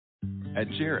At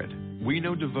Jared, we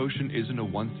know devotion isn't a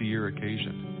once-a-year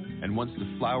occasion, and once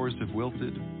the flowers have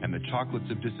wilted and the chocolates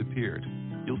have disappeared,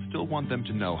 you'll still want them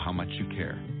to know how much you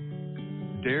care.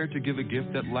 Dare to give a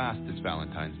gift that lasts this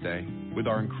Valentine's Day with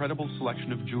our incredible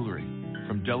selection of jewelry.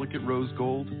 From delicate rose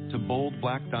gold to bold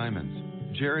black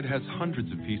diamonds, Jared has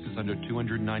hundreds of pieces under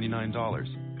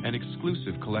 $299 and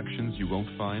exclusive collections you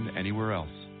won't find anywhere else.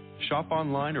 Shop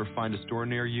online or find a store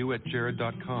near you at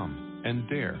jared.com and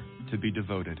dare to be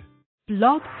devoted.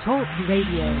 Blog Talk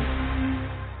Radio.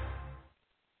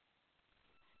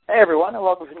 Hey everyone, and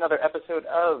welcome to another episode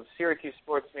of Syracuse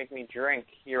Sports Make Me Drink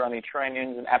here on the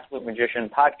Tri-News and Absolute Magician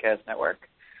Podcast Network.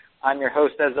 I'm your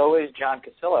host, as always, John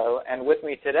Casillo, and with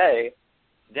me today,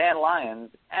 Dan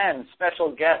Lyons and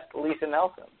special guest Lisa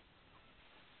Nelson.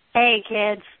 Hey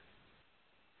kids.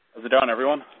 How's it going,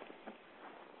 everyone?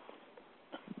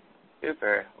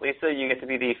 Super. Lisa, you get to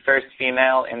be the first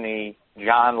female in the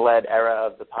John-led era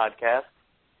of the podcast.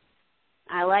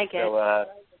 I like it. So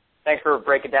thanks for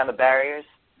breaking down the barriers.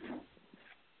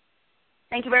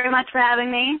 Thank you very much for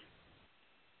having me.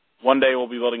 One day we'll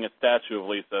be building a statue of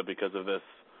Lisa because of this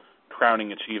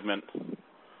crowning achievement.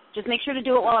 Just make sure to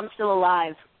do it while I'm still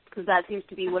alive, because that seems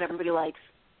to be what everybody likes.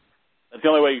 That's the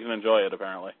only way you can enjoy it,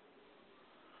 apparently.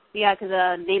 Yeah, because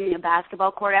naming a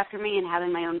basketball court after me and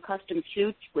having my own custom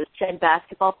suits with said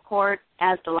basketball court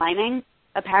as the lining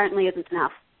apparently isn't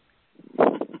enough.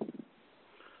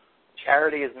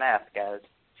 Charity is math, guys.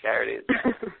 Charity is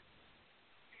math.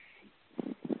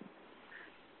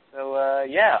 So,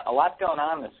 a lot going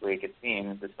on this week, it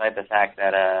seems, despite the fact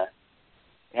that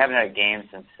we haven't had a game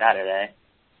since Saturday.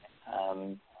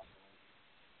 I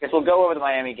guess we'll go over the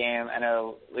Miami game. I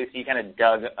know, Lisa, you kind of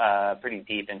dug pretty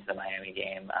deep into the Miami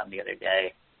game the other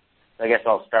day. So I guess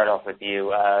I'll start off with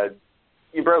you.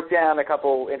 You broke down a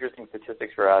couple interesting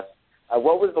statistics for us.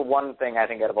 What was the one thing, I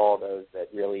think, out of all of those that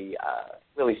really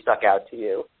stuck out to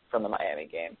you from the Miami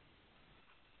game?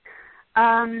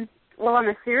 Well, on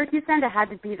the Syracuse end, it had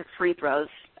to be the free throws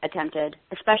attempted,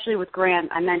 especially with Grant.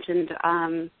 I mentioned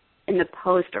in the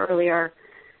post earlier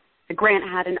that Grant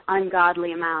had an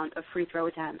ungodly amount of free throw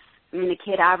attempts. I mean, the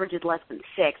kid averages less than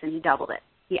 6, and he doubled it.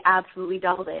 He absolutely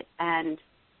doubled it, and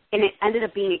it ended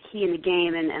up being a key in the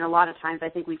game, and a lot of times I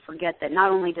think we forget that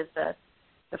not only does the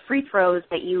free throws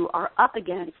that you are up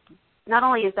against, not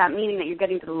only is that meaning that you're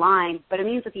getting to the line, but it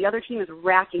means that the other team is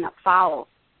racking up fouls.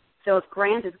 So if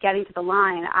Grant is getting to the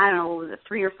line, I don't know,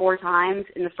 3 or 4 times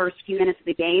in the first few minutes of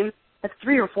the game, that's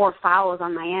 3 or 4 fouls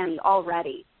on Miami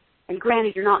already. And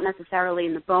granted, you're not necessarily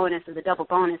in the bonus or the double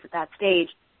bonus at that stage,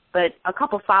 but a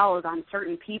couple fouls on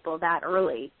certain people that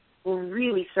early will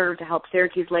really serve to help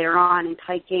Syracuse later on in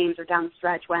tight games or down the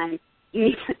stretch when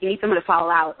you need someone to foul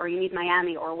out, or you need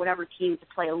Miami or whatever team to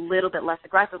play a little bit less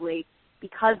aggressively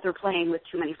because they're playing with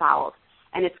too many fouls.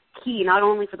 And it's key not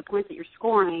only for the points that you're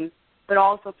scoring, but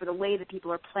also for the way that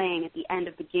people are playing at the end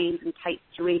of the games in tight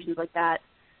situations like that.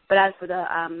 But as for the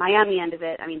Miami end of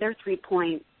it, I mean, their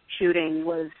three-point shooting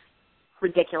was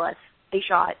ridiculous. They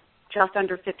shot just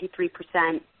under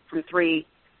 53% from 3,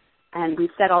 and we've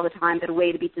said all the time that a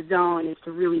way to beat the zone is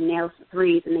to really nail some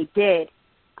threes, and they did.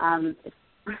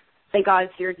 Thank God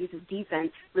Syracuse's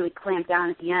defense really clamped down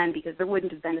at the end, because there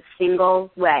wouldn't have been a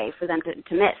single way for them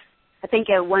to miss. I think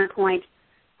at one point,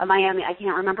 Miami, I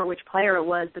can't remember which player it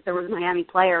was, but there was a Miami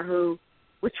player who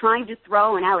was trying to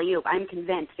throw an alley-oop. I'm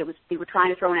convinced they were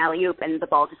trying to throw an alley-oop and the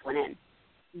ball just went in.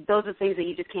 Those are things that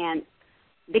you just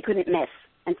they couldn't miss.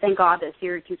 And thank God that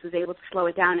Syracuse was able to slow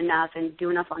it down enough and do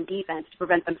enough on defense to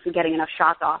prevent them from getting enough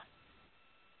shots off.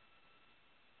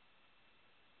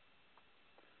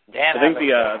 Dan,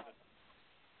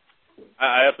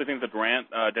 I actually think the Grant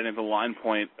getting to the line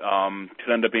point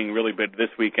could end up being really big this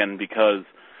weekend, because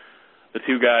the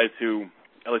two guys who,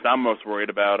 at least I'm most worried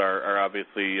about, are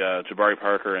obviously Jabari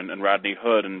Parker and Rodney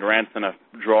Hood, and Durant's going to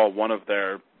draw one of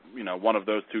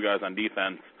those two guys on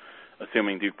defense,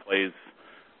 assuming Duke plays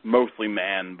mostly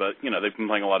man, but they've been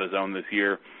playing a lot of zone this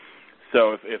year.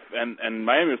 So if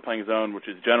Miami was playing zone, which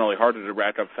is generally harder to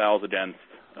rack up fouls against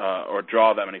or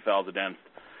draw that many fouls against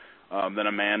than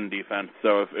a man defense.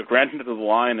 So if Grant can get to the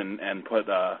line and put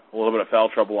a little bit of foul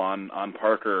trouble on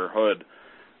Parker or Hood,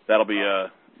 that'll be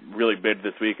really big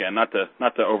this weekend. Not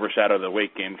to overshadow the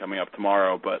Wake game coming up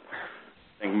tomorrow, but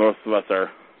I think most of us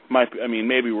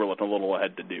maybe we're looking a little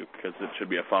ahead to Duke, because it should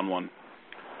be a fun one.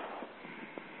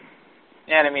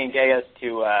 And I mean, Gayas,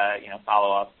 to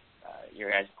follow up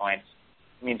your guys' points.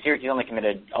 I mean, Syracuse only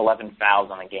committed 11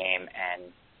 fouls on the game,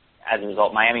 and as a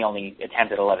result, Miami only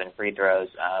attempted 11 free throws.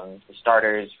 The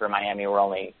starters for Miami were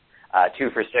only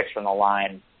 2 for 6 from the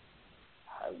line,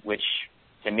 which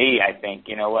to me, I think,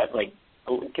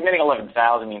 committing 11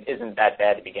 fouls, isn't that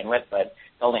bad to begin with, but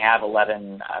to only have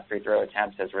 11 free throw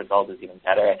attempts as a result is even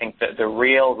better. I think the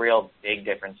real big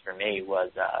difference for me was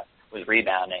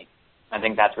rebounding. I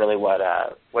think that's really what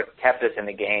kept us in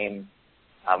the game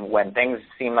when things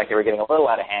seemed like they were getting a little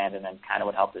out of hand, and then kind of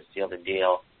what helped us seal the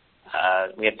deal.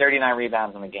 We had 39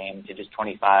 rebounds in the game to just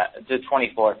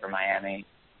 24 for Miami,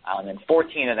 and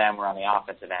 14 of them were on the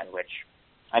offensive end, which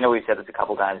I know we've said this a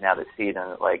couple times now this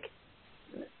season. Like,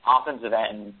 offensive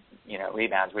end,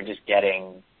 rebounds, we're just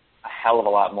getting a hell of a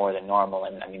lot more than normal,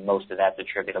 and most of that's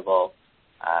attributable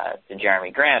to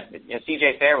Jeremy Grant.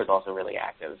 C.J. Fair was also really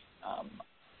active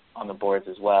on the boards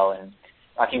as well, and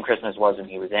Raheem Christmas was when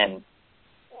he was in.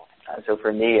 So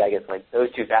for me, I guess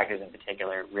those two factors in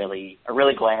particular are really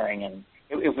glaring, and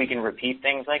if we can repeat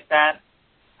things like that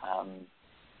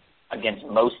against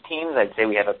most teams, I'd say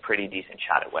we have a pretty decent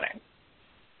shot at winning.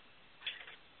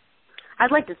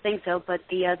 I'd like to think so, but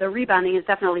the rebounding is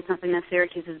definitely something that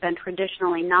Syracuse has been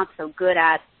traditionally not so good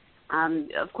at.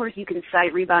 Of course, you can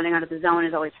cite rebounding out of the zone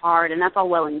is always hard, and that's all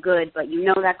well and good, but you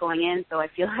know that going in, so I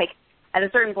feel like at a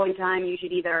certain point in time you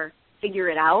should either figure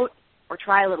it out or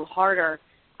try a little harder.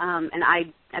 And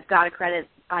I've got to credit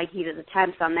Ikita's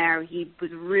attempts on there. He was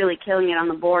really killing it on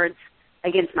the boards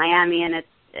against Miami, and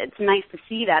it's nice to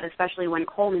see that, especially when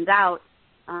Coleman's out.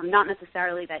 Not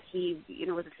necessarily that he,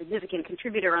 was a significant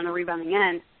contributor on the rebounding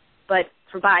end, but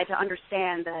for Bai to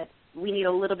understand that we need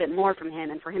a little bit more from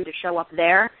him, and for him to show up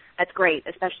there, that's great,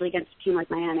 especially against a team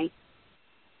like Miami.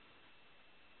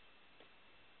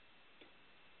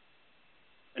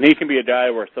 And he can be a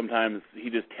guy where sometimes he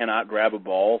just cannot grab a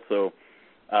ball, so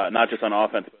not just on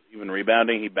offense, but even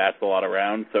rebounding, he bats a lot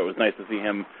around, so it was nice to see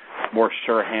him more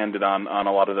sure-handed on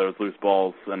a lot of those loose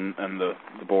balls and the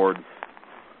boards.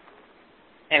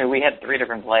 And we had 3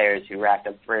 different players who racked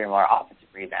up 3 or more offensive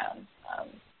rebounds.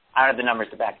 I don't have the numbers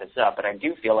to back this up, but I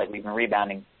do feel like we've been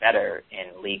rebounding better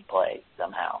in league play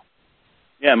somehow.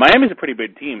 Yeah, Miami's a pretty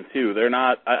big team, too. They're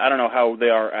not, I don't know how they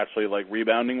are actually,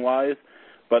 rebounding-wise,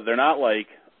 but they're not,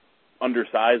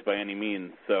 undersized by any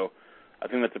means, so I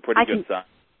think that's a pretty good sign.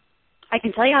 I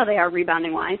can tell you how they are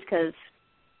rebounding-wise, because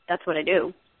that's what I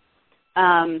do.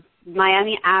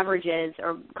 Miami averages,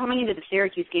 or coming into the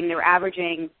Syracuse game, they were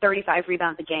averaging 35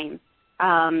 rebounds a game,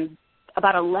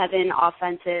 about 11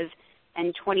 offensive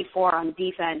and 24 on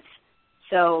defense.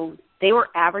 So they were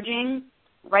averaging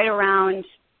right around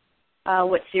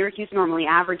what Syracuse normally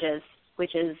averages,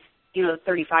 which is,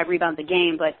 35 rebounds a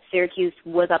game, but Syracuse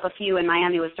was up a few and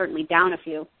Miami was certainly down a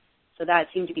few. So that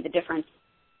seemed to be the difference.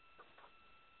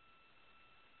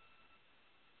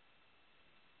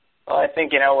 Well, I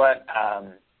think,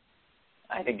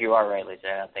 I think you are right, Lisa.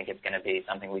 I don't think it's going to be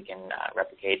something we can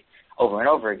replicate over and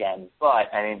over again.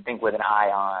 But I think with an eye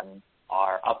on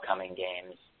our upcoming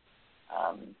games,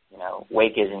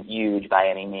 Wake isn't huge by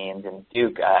any means, and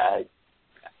Duke, I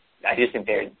just think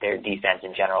their defense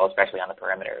in general, especially on the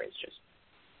perimeter, is just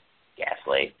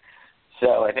ghastly.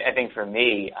 So I think for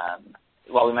me,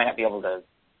 while we might not be able to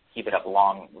keep it up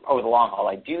over the long haul,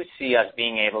 I do see us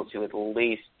being able to at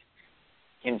least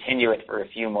continue it for a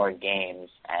few more games,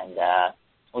 and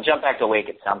we'll jump back to Wake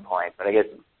at some point. But I guess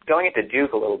going into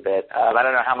Duke a little bit, I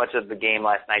don't know how much of the game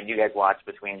last night you guys watched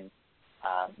between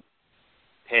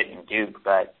Pitt and Duke,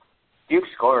 but Duke's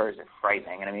scorers are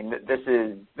frightening. And this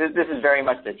is very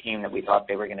much the team that we thought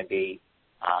they were going to be,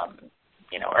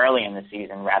 early in the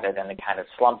season, rather than the kind of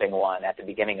slumping one at the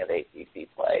beginning of ACC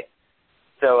play.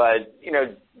 So,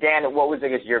 Dan, what was,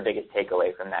 your biggest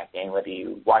takeaway from that game, whether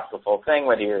you watched the full thing,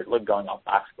 whether you're going off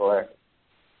box score?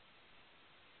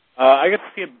 I got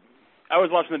to see I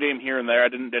was watching the game here and there. I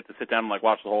didn't get to sit down and,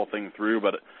 watch the whole thing through,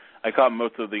 but I caught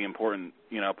most of the important,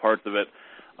 parts of it.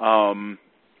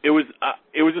 It was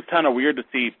just kind of weird to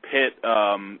see Pitt,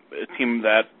 a team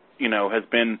that, has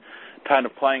been kind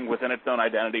of playing within its own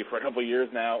identity for a couple of years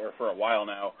now, or for a while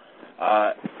now.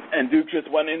 And Duke just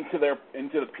went into the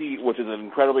Pete, which is an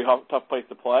incredibly tough place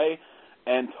to play,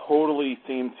 and totally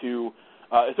seemed to,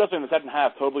 especially in the second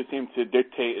half, totally seemed to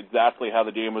dictate exactly how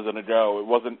the game was going to go. It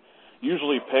wasn't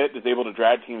usually Pitt is able to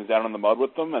drag teams down in the mud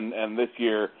with them, and this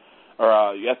year,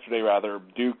 or yesterday rather,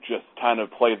 Duke just kind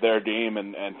of played their game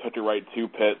and took it right to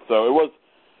Pitt. So it was,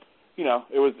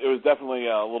 it was definitely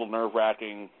a little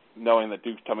nerve-wracking knowing that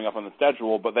Duke's coming up on the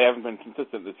schedule, but they haven't been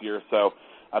consistent this year. So,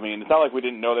 it's not like we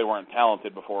didn't know they weren't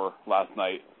talented before last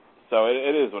night. So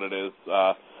it is what it is.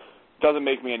 Doesn't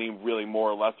make me any really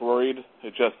more or less worried.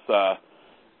 It just,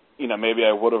 maybe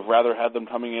I would have rather had them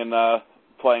coming in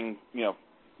playing,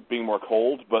 being more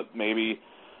cold, but maybe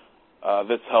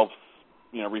this helps,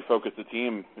 refocus the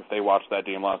team if they watched that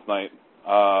game last night.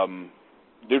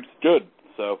 Duke's good,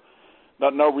 so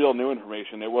no real new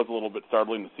information. It was a little bit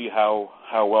startling to see how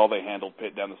well they handled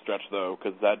Pitt down the stretch, though,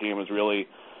 because that game was really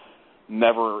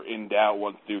never in doubt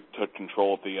once Duke took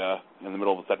control at in the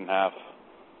middle of the second half.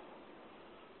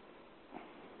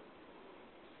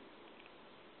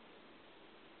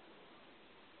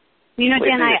 You know,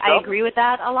 Dan, I agree with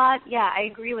that a lot. Yeah, I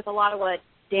agree with a lot of what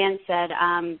Dan said.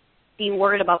 Being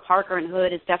worried about Parker and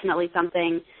Hood is definitely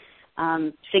something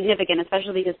significant,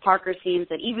 especially because Parker seems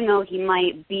that even though he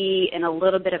might be in a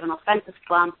little bit of an offensive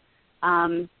slump,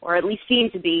 or at least seem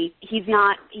to be, he's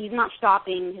not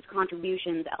stopping his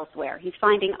contributions elsewhere. He's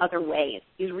finding other ways.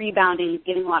 He's rebounding, he's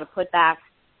getting a lot of putbacks.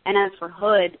 And as for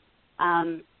Hood,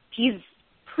 he's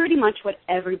pretty much what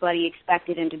everybody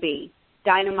expected him to be.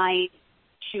 Dynamite,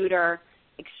 shooter,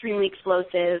 extremely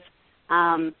explosive.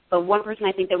 But one person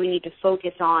I think that we need to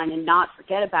focus on and not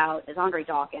forget about is Andre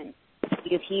Dawkins,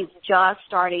 because he's just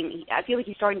starting. I feel like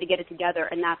he's starting to get it together,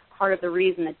 and that's part of the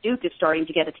reason that Duke is starting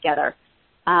to get it together.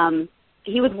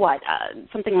 He was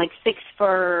something like 6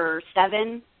 for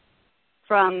 7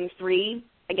 from 3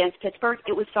 against Pittsburgh.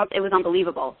 It was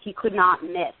unbelievable. He could not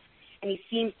miss, and he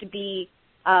seems to be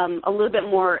a little bit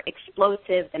more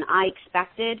explosive than I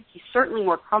expected. He's certainly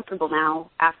more comfortable now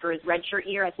after his redshirt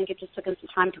year. I think it just took him some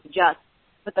time to adjust.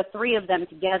 But the three of them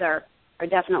together are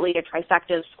definitely a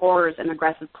trifecta of scorers and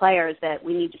aggressive players that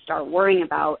we need to start worrying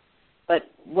about. But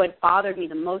what bothered me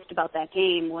the most about that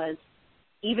game was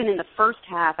even in the first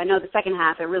half, I know the second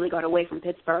half it really got away from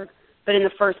Pittsburgh, but in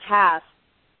the first half,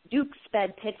 Duke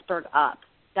sped Pittsburgh up.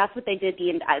 That's what they did.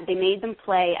 They made them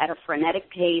play at a frenetic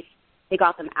pace. They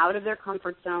got them out of their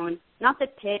comfort zone. Not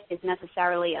that Pitt is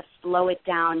necessarily a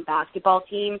slow-it-down basketball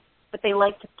team, but they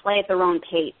like to play at their own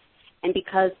pace. And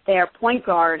because their point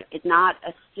guard is not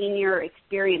a senior,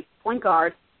 experienced point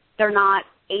guard, they're not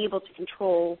able to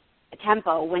control a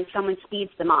tempo when someone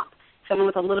speeds them up. Someone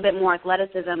with a little bit more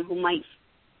athleticism who might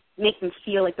make them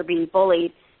feel like they're being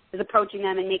bullied is approaching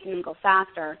them and making them go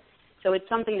faster. So it's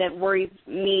something that worries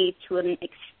me to an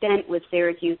extent with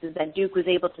Syracuse is that Duke was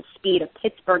able to speed a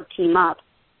Pittsburgh team up.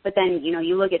 But then,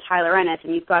 you look at Tyler Ennis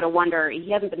and you've got to wonder, he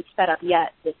hasn't been sped up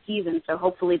yet this season, so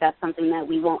hopefully that's something that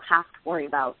we won't have to worry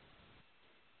about.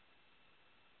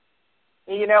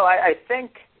 I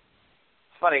think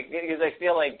it's funny because I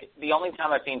feel like the only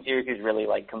time I've seen Syracuse really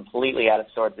completely out of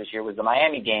sorts this year was the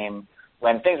Miami game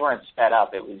when things weren't sped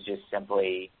up. It was just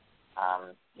simply a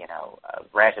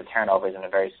rash of turnovers in a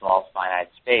very small, finite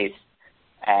space,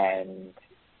 and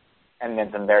then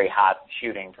some very hot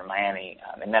shooting from Miami.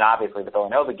 And then obviously the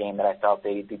Villanova game that I felt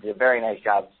they did a very nice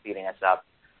job of speeding us up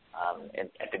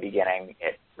at the beginning.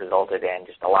 It resulted in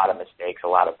just a lot of mistakes, a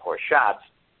lot of poor shots.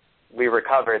 We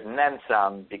recovered and then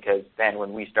some, because then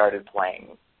when we started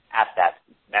playing at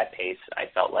that pace, I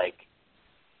felt like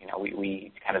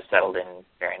we kind of settled in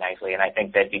very nicely. And I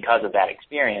think that because of that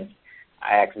experience,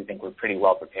 I actually think we're pretty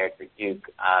well prepared for Duke.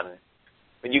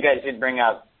 But you guys did bring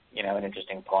up, an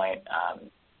interesting point.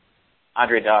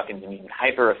 Andre Dawkins,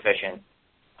 hyper-efficient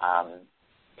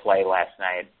play last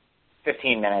night.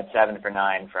 15 minutes, 7 for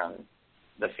 9 from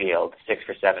the field, 6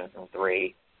 for 7 from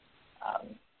 3.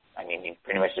 He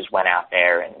pretty much just went out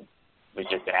there and was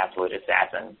just an absolute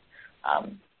assassin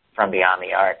from beyond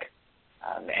the arc.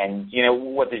 And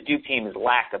what the Duke team has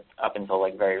lacked up until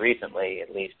very recently,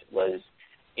 at least, was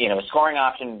a scoring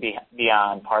option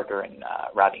beyond Parker and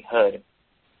Rodney Hood,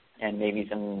 and maybe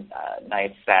some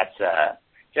nights that's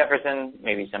Jefferson,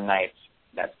 maybe some nights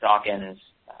that's Dawkins.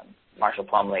 Marshall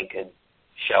Plumlee could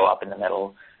show up in the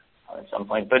middle at some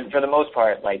point. But for the most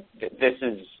part, this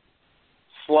is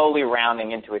slowly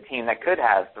rounding into a team that could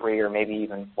have 3 or maybe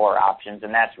even 4 options,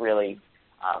 and that's really,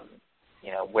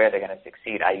 where they're going to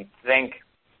succeed. I think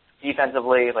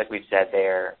defensively, like we've said,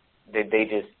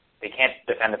 they can't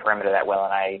defend the perimeter that well,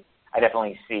 and I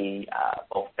definitely see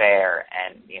both Fair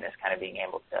and Venus kind of being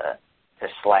able to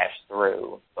slash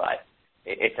through, but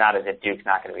it's not as if Duke's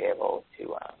not going to be able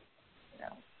to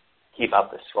keep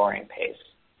up the scoring pace,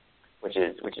 which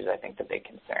is I think the big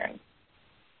concern.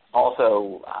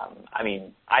 Also,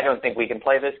 I don't think we can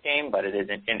play this game, but it is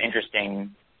an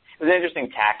interesting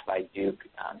tact by Duke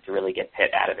to really get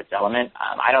Pitt out of its element.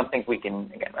 I don't think we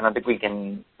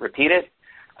can repeat it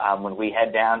when we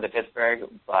head down to Pittsburgh,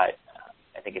 but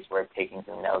I think it's worth taking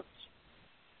some notes,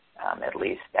 at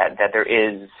least that there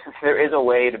is a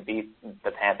way to beat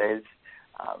the Panthers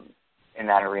in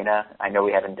that arena. I know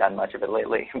we haven't done much of it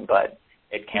lately, but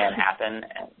it can happen,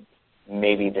 and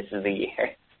maybe this is the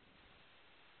year.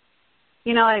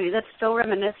 That's so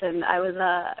reminiscent. I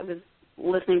was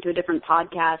listening to a different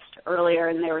podcast earlier,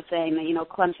 and they were saying that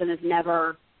Clemson has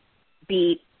never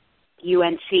beat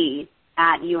UNC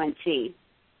at UNC.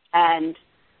 And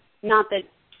not that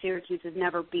Syracuse has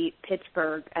never beat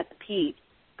Pittsburgh at the Pete,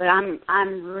 but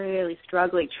I'm really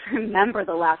struggling to remember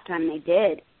the last time they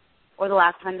did, or the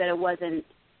last time that it wasn't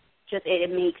just, it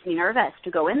makes me nervous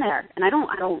to go in there. And I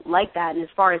don't like that. And as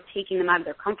far as taking them out of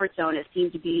their comfort zone, it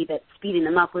seemed to be that speeding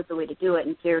them up was the way to do it,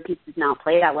 and Syracuse does not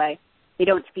play that way. They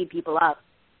don't speed people up.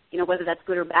 Whether that's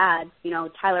good or bad,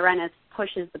 Tyler Ennis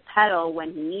pushes the pedal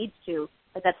when he needs to,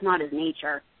 but that's not his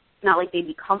nature. It's not like they'd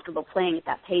be comfortable playing at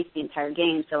that pace the entire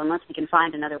game. So unless we can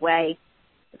find another way,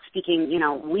 speaking,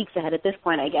 weeks ahead at this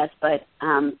point, I guess, but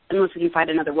unless we can find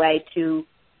another way to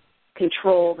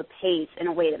control the pace in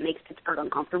a way that makes Pittsburgh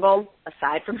uncomfortable,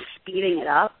 aside from speeding it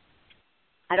up,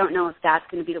 I don't know if that's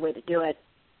going to be the way to do it.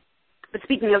 But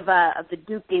speaking of the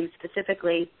Duke game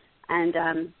specifically, and,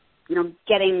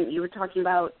 you were talking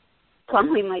about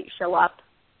Plumlee might show up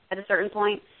at a certain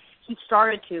point. He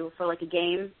started to for like a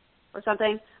game or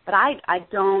something, but I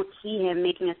don't see him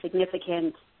making a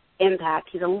significant impact.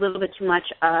 He's a little bit too much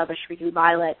of a shrieking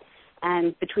violet,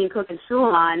 and between Cook and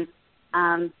Suleiman,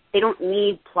 they don't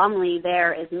need Plumlee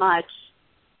there as much,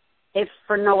 if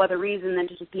for no other reason than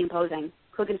to just be imposing.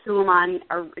 Cook and Suleiman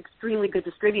are extremely good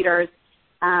distributors.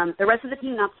 The rest of the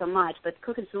team, not so much, but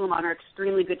Cook and Suleiman are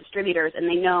extremely good distributors, and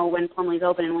they know when Plumlee's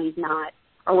open and when he's not,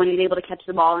 or when he's able to catch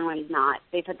the ball and when he's not.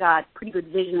 They've got pretty good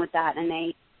vision with that, and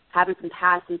they haven't been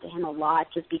passing to him a lot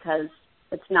just because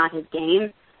it's not his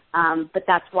game. But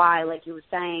that's why, like you were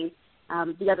saying,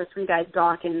 the other three guys,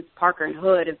 Dawkins, Parker, and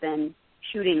Hood, have been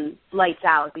shooting lights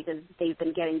out because they've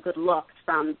been getting good looks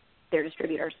from their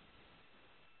distributors.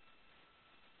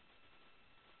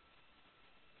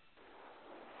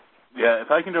 Yeah,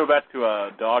 if I can go back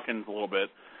to Dawkins a little bit,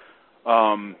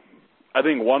 I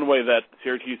think one way that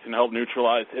Syracuse can help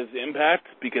neutralize his impact,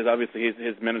 because obviously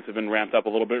his minutes have been ramped up a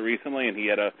little bit recently, and he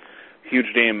had a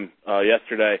huge game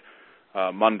yesterday,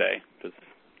 Monday, because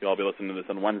you'll all be listening to this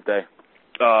on Wednesday.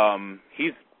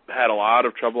 He's had a lot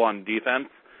of trouble on defense,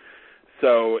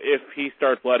 so if he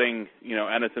starts letting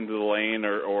Ennis into the lane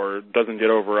or doesn't get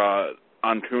over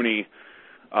on Cooney,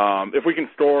 if we can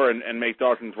store and make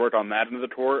Dawkins work on that end of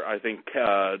the tour, I think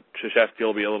Krzyzewski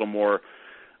will be a little more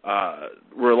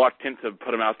reluctant to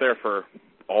put him out there for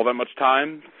all that much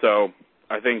time. So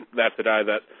I think that's the guy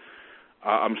that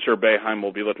I'm sure Boeheim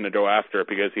will be looking to go after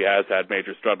because he has had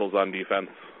major struggles on defense.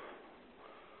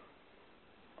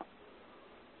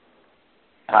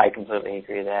 I completely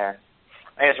agree there.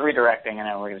 I guess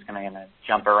redirecting, we're just going to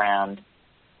jump around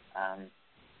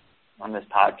on this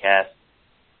podcast.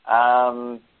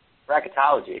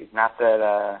 Bracketology. Not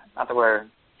that we're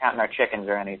counting our chickens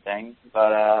or anything,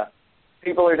 but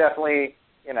people are definitely,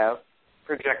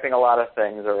 projecting a lot of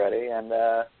things already, and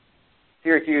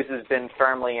Syracuse has been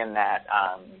firmly in that,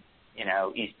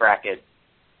 East bracket,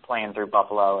 playing through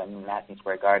Buffalo and Madison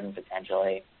Square Garden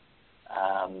potentially,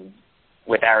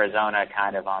 with Arizona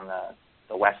kind of on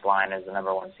the west line as the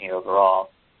number one seed overall.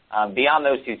 Beyond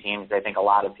those two teams, I think a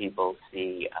lot of people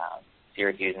see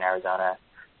Syracuse and Arizona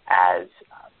as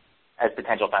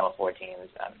potential Final Four teams.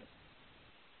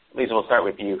 Lisa, we'll start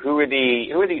with you. Who are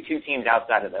the two teams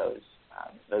outside of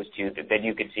those two that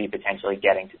you could see potentially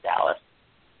getting to Dallas?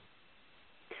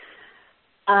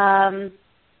 I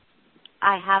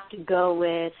have to go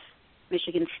with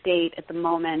Michigan State at the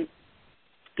moment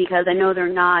because I know they're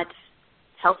not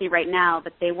healthy right now,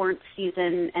 but they weren't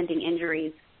season-ending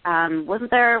injuries.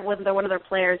 Wasn't there one of their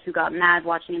players who got mad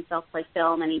watching himself play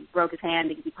film and he broke his hand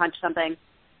because he punched something?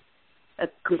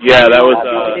 Yeah, that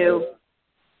was.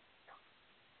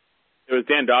 It was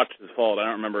Dan Dodge's fault. I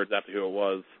don't remember exactly who it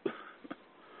was.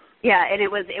 Yeah, and it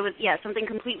was something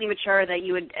completely mature that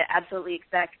you would absolutely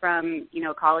expect from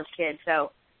college kids.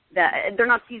 So they're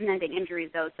not season-ending injuries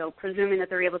though. So presuming that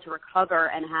they're able to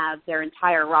recover and have their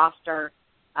entire roster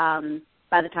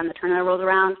by the time the tournament rolls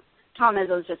around, Tom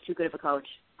Izzo is just too good of a coach.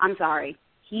 I'm sorry.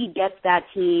 He gets that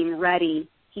team ready.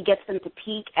 He gets them to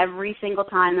peak every single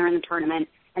time they're in the tournament,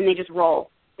 and they just roll.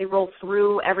 They roll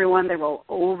through everyone. They roll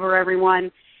over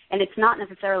everyone. And it's not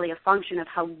necessarily a function of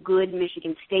how good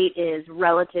Michigan State is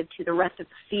relative to the rest of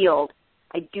the field.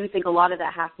 I do think a lot of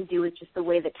that has to do with just the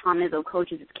way that Tom Izzo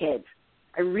coaches his kids.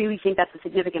 I really think that's a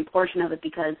significant portion of it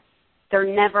because they're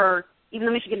never, even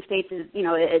though Michigan State is,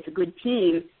 it's a good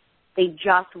team, they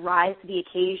just rise to the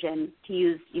occasion, to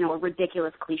use, a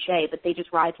ridiculous cliche, but they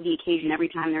just rise to the occasion every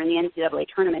time they're in the NCAA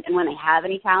tournament. And when they have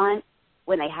any talent,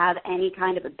 when they have any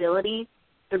kind of ability,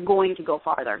 they're going to go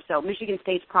farther. So Michigan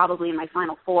State's probably in my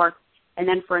Final Four. And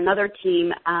then for another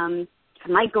team, I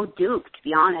might go Duke, to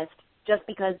be honest, just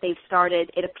because they've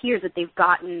started, it appears that they've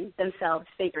gotten themselves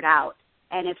figured out.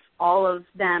 And if all of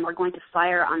them are going to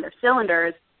fire on their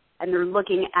cylinders and they're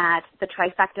looking at the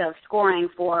trifecta of scoring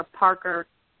for Parker,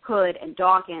 Hood and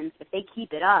Dawkins, if they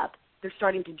keep it up, they're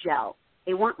starting to gel.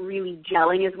 They weren't really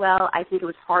gelling as well. I think it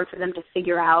was hard for them to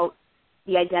figure out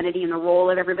the identity and the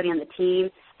role of everybody on the team.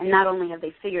 And not only have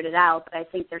they figured it out, but I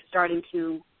think they're starting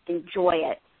to enjoy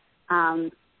it.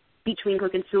 Between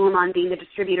Cook and Suleiman being the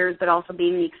distributors, but also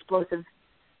being the explosive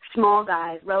small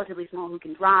guys, relatively small, who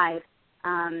can drive,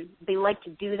 they like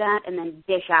to do that and then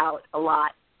dish out a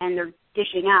lot. And they're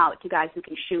dishing out to guys who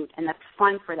can shoot, and that's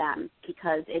fun for them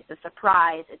because it's a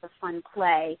surprise, it's a fun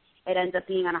play. It ends up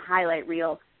being on a highlight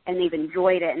reel, and they've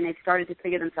enjoyed it, and they've started to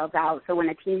figure themselves out. So when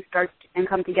a team starts and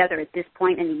come together at this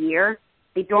point in the year,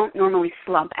 they don't normally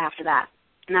slump after that.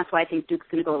 And that's why I think Duke's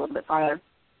going to go a little bit farther.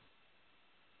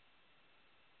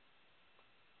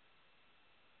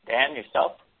 Dan,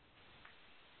 yourself?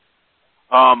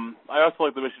 I also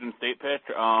like the Michigan State pick.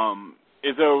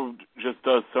 Izzo just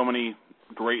does so many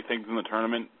great things in the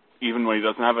tournament, even when he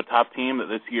doesn't have a top team, that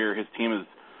this year his team is,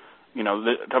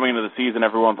 coming into the season,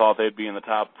 everyone thought they'd be in the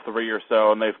top 3 or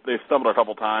so, and they've stumbled a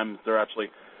couple times. They're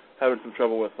actually having some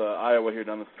trouble with Iowa here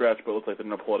down the stretch, but it looks like they're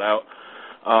going to pull it out.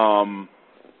 I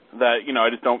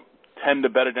just don't tend to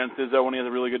bet against Izzo when he has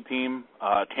a really good team.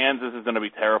 Kansas is going to be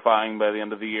terrifying by the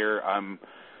end of the year. I'd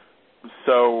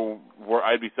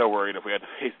be so worried if we had to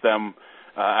face them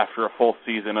after a full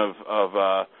season of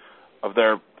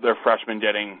their freshmen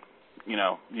getting,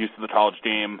 used to the college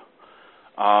game.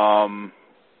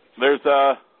 There's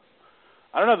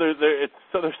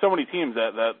so many teams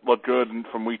that look good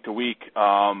from week to week.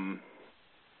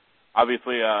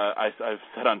 Obviously, I've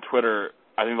said on Twitter,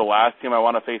 I think the last team I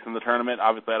want to face in the tournament,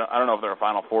 obviously I don't know if they're a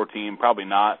Final Four team, probably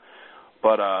not,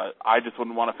 but I just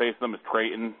wouldn't want to face them as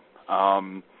Creighton.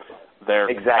 They're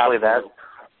exactly that.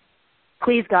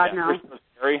 Please, God, no. They're so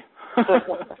scary.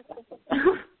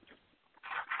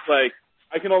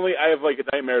 I have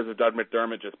nightmares of Doug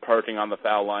McDermott just parking on the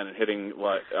foul line and hitting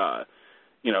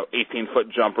 18-foot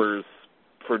jumpers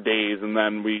for days, and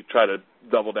then we try to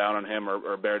double down on him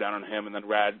or bear down on him, and then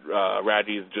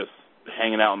Radji's just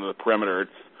hanging out on the perimeter.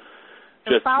 It's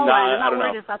just foul line. I don't know. I'm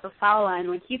not worried about the foul line.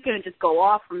 When he's going to just go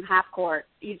off from half court,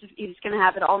 he's just going to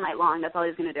have it all night long. That's all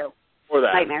he's going to do. Or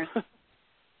that. Nightmares.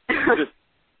 It just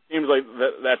seems like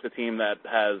that's a team that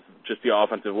has just the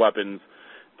offensive weapons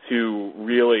to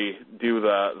really do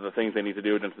the things they need to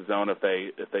do against the zone if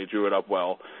they drew it up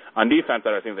well. On defense,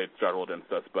 I think they'd struggle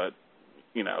against us, but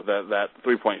that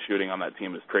 3-point shooting on that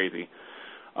team is crazy.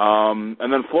 And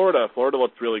then Florida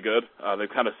looks really good. They've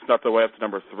kind of snuck their way up to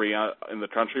number 3 in the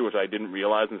country, which I didn't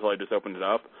realize until I just opened it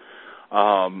up.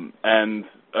 And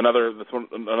another one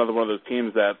of those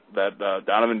teams that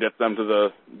Donovan gets them to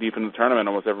the deep in the tournament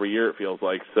almost every year, it feels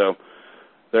like. So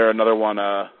they're another one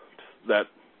that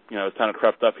has kind of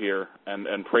crept up here,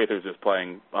 and Prather's just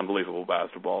playing unbelievable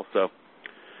basketball. So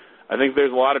I think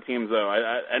there's a lot of teams, though.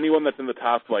 Anyone that's in the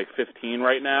top 15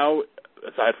 right now,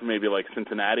 aside from maybe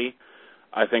Cincinnati,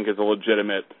 I think is a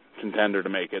legitimate contender to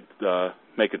make it to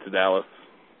Dallas.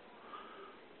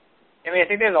 I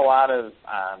think there's a lot of,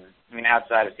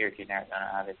 outside of Syracuse and Arizona,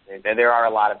 obviously, there are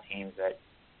a lot of teams that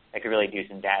could really do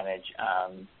some damage.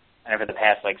 And over the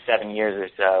past 7 years or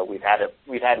so, we've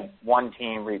had one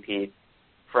team repeat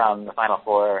from the Final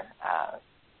Four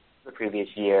the previous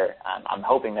year. I'm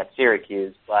hoping that's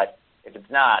Syracuse, but if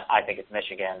it's not, I think it's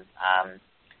Michigan.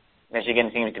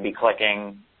 Michigan seems to be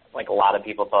clicking like a lot of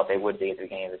people thought they would be at the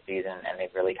beginning of the season, and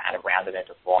they've really kind of rounded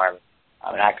into form.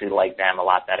 And I actually like them a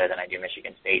lot better than I do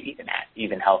Michigan State,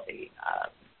 even healthy.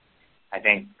 I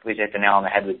think we hit the nail on the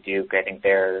head with Duke. I think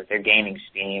they're gaining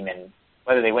steam, and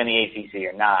whether they win the ACC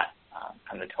or not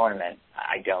on the tournament,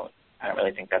 I don't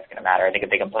really think that's going to matter. I think if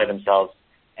they can play themselves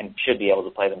and should be able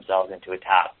to play themselves into a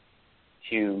top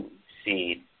 2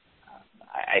 seed,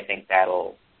 I think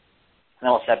that'll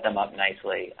set them up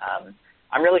nicely.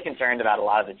 I'm really concerned about a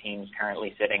lot of the teams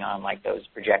currently sitting on those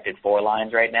projected 4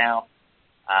 lines right now.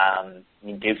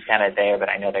 Duke's kind of there, but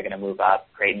I know they're going to move up.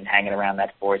 Creighton's hanging around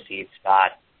that 4 seed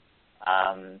spot.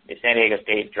 If San Diego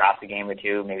State drops a game or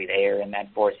 2, maybe they are in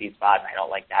that 4 seed spot, and I don't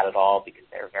like that at all because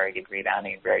they're a very good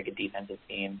rebounding and very good defensive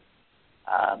team.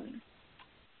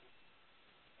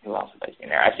 Who else have I seen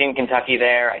there? I've seen Kentucky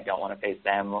there. I don't want to face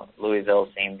them. Louisville,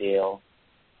 same deal.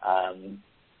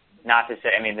 Not to say,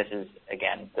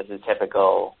 this is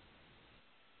typical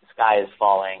sky is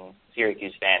falling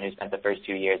Syracuse fan who spent the first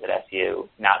 2 years at SU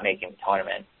not making the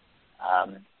tournament.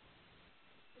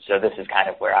 So this is kind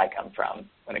of where I come from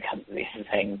when it comes to these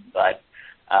things. But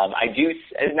I do,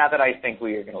 not that I think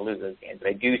we are going to lose those games, but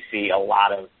I do see a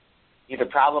lot of either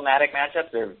problematic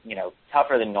matchups or,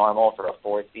 tougher than normal for a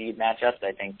 4 seed matchups.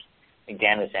 I think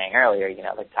Dan was saying earlier,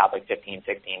 top 15,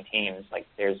 16 teams,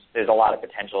 there's a lot of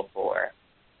potential for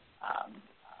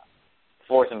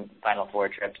for some Final Four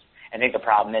trips. I think the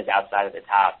problem is outside of the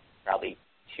top probably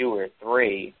 2 or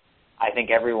 3, I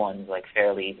think everyone's like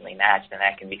fairly evenly matched, and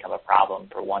that can become a problem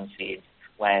for 1 seed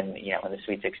when, you know, in the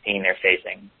Sweet 16 they're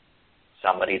facing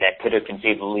somebody that could have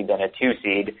conceivably been a 2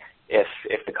 seed if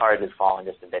the cards had fallen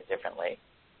just a bit differently.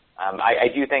 I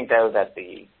do think, though, that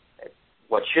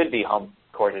what should be home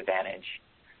court advantage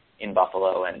in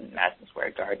Buffalo and Madison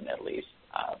Square Garden, at least,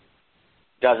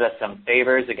 does us some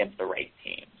favors against the right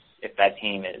teams. If that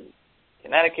team is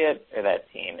Connecticut or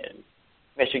that team is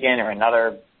Michigan or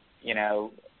another, you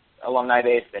know, alumni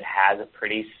base that has a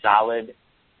pretty solid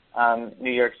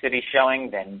New York City showing,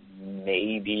 then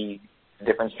maybe it's a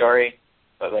different story.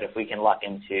 But if we can luck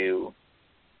into,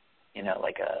 you know,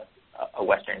 like a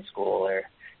Western school or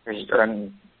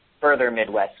a further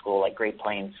Midwest school like Great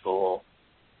Plains School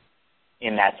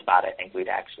in that spot, I think we'd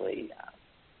actually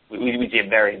we'd see a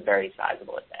very, very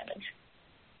sizable advantage.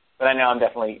 But I know I'm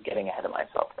definitely getting ahead of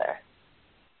myself there.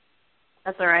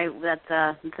 That's all right. That's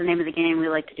the name of the game. We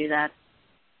like to do that.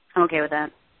 I'm okay with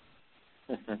that.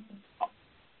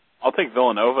 I'll take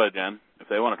Villanova again if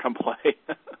they want to come play.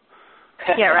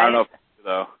 Yeah, right. I don't know if,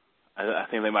 though. I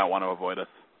think they might want to avoid us.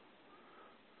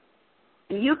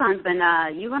 And UConn's been.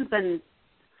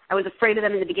 I was afraid of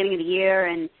them in the beginning of the year,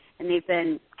 and they've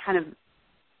been kind of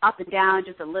up and down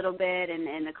just a little bit,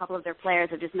 and a couple of their players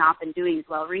have just not been doing as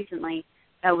well recently.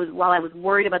 While I was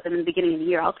worried about them in the beginning of the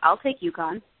year, I'll take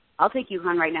UConn. I'll take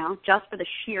UConn right now, just for the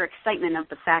sheer excitement of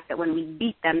the fact that when we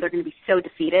beat them, they're going to be so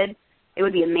defeated. It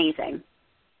would be amazing.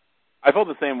 I felt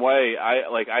the same way. I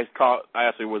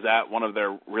actually was at one of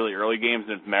their really early games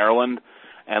in Maryland,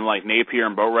 and like Napier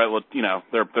and Boatwright, you know,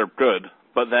 they're good,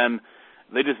 but then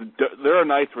there are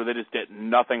nights where they just get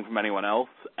nothing from anyone else,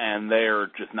 and they're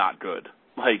just not good.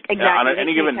 Like exactly. On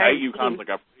any given night, UConn's like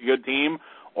a pretty good team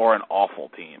or an awful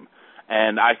team.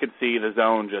 And I could see the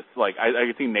zone just like I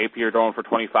could see Napier going for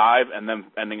 25 and then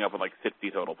ending up with like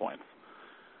 60 total points.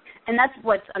 And that's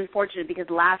what's unfortunate, because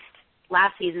last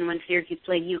season when Syracuse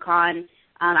played UConn,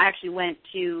 I actually went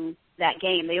to that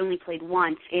game. They only played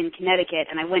once in Connecticut,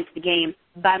 and I went to the game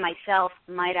by myself,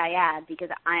 might I add, because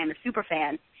I am a super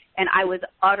fan. And I was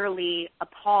utterly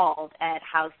appalled at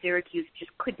how Syracuse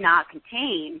just could not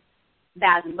contain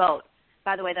Baz and Boat.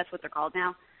 By the way, that's what they're called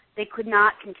now. They could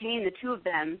not contain the two of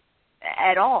them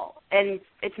at all. And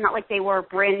it's not like they were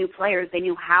brand new players. They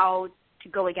knew how to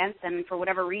go against them, and for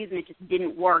whatever reason, it just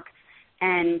didn't work.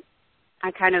 And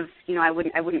I kind of, you know, I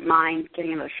wouldn't mind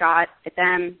getting another shot at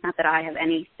them. Not that I have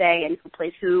any say in who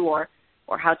plays who or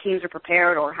how teams are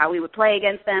prepared or how we would play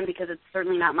against them, because it's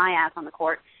certainly not my ass on the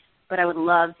court. But I would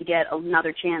love to get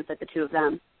another chance at the two of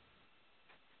them.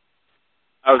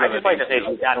 I'd just like to say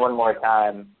UConn one more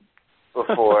time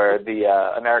before the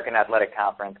American Athletic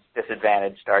Conference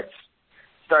disadvantage starts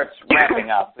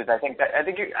ramping up, because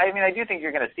I do think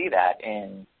you're going to see that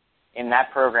in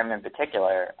that program in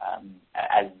particular,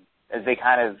 as they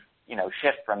kind of, you know,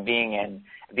 shift from being in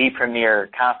the premier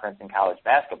conference in college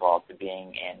basketball to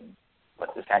being in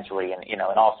what's essentially an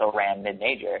also ran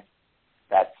mid-major.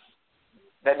 That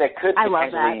could potentially, I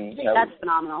love that. You know, that's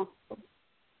phenomenal.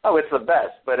 Oh, it's the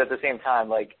best, but at the same time,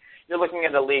 like, you're looking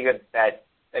at a league that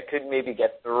could maybe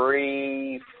get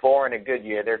 3-4 in a good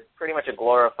year. They're pretty much a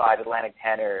glorified Atlantic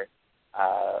 10 or,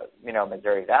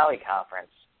 Missouri Valley Conference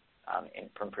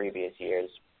from previous years.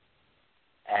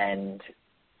 And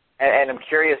I'm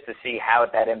curious to see how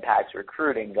that impacts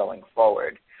recruiting going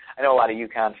forward. I know a lot of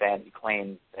UConn fans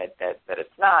claim that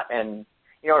it's not, and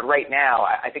you know what, right now,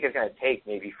 I think it's going to take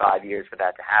maybe 5 years for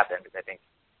that to happen, because I think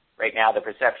right now the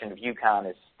perception of UConn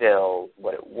is still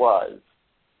what it was.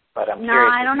 But I'm curious. No,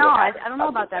 I don't know. I don't know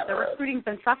about that. The recruiting's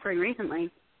been suffering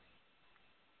recently.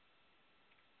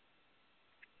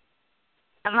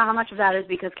 I don't know how much of that is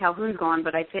because Calhoun's gone,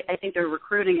 but I think their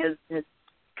recruiting has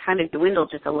kind of dwindled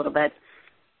just a little bit.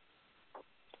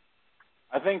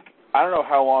 I don't know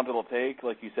how long it'll take,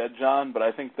 like you said, John, but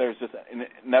I think there's just an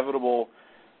inevitable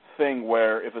thing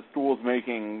where if a school's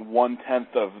making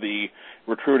 1/10 of the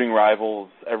recruiting rivals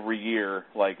every year,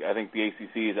 like I think the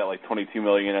ACC is at like $22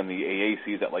 million and the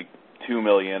AAC is at like $2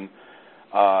 million,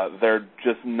 they're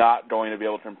just not going to be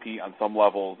able to compete on some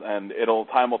levels, and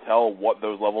time will tell what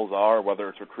those levels are, whether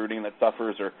it's recruiting that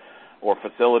suffers or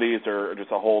facilities or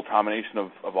just a whole combination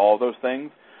of all of those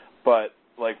things. But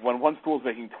like when one school is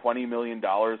making $20 million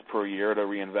per year to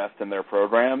reinvest in their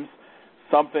programs,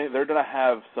 they're going to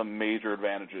have some major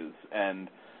advantages, and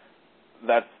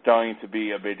that's going to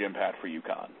be a big impact for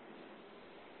UConn.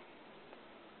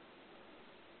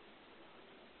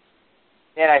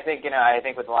 Yeah, and I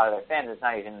think with a lot of their fans, it's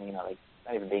not even not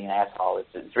even being an asshole.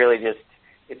 It's really just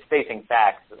it's facing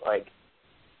facts. Like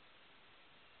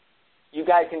you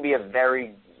guys can be a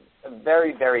very,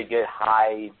 very good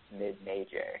high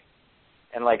mid-major.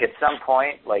 And, like, at some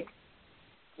point, like,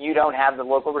 you don't have the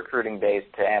local recruiting base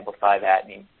to amplify that.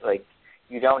 Like,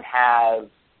 you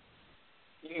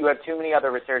have too many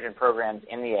other resurgent programs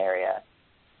in the area.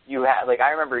 You have, like,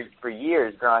 I remember for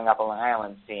years growing up on Long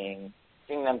Island seeing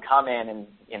them come in and,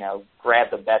 you know,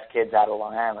 grab the best kids out of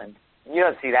Long Island. And you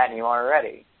don't see that anymore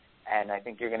already. And I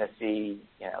think you're going to see,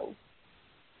 you know,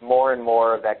 more and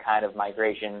more of that kind of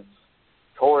migration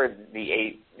towards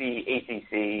the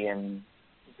ACC and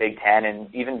Big Ten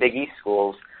and even Big East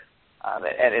schools.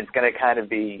 And it's going to kind of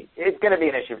be an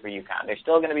issue for UConn. There's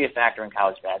still going to be a factor in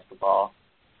college basketball,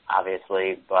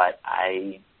 obviously, but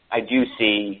I do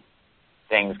see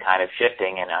things kind of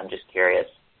shifting, and I'm just curious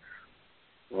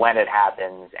when it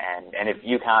happens and if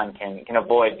UConn can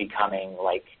avoid becoming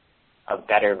like a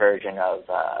better version of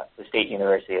the State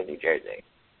University of New Jersey.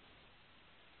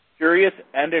 Curious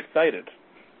and excited.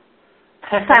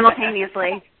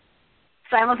 Simultaneously.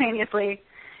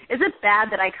 Is it bad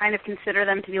that I kind of consider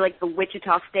them to be like the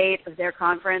Wichita State of their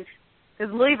conference?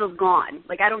 Because Louisville's gone.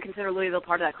 Like, I don't consider Louisville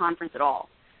part of that conference at all.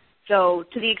 So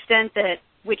to the extent that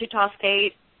Wichita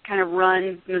State kind of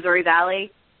runs Missouri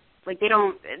Valley, like they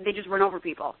just run over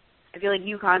people. I feel like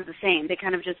UConn's the same. They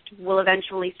kind of just will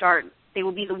eventually they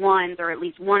will be the ones, or at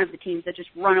least one of the teams that just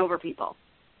run over people.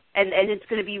 And it's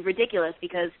going to be ridiculous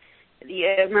because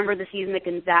I remember the season that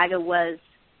Gonzaga was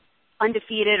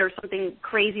undefeated or something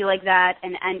crazy like that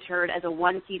and entered as a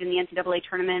 1 seed in the NCAA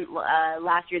tournament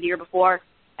last year, the year before,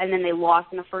 and then they lost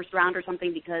in the first round or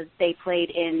something because they played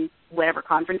in whatever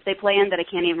conference they play in that I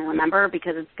can't even remember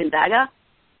because it's Gonzaga.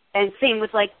 And same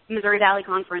with, like, Missouri Valley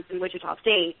Conference and Wichita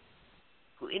State.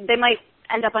 They might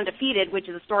end up undefeated, which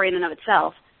is a story in and of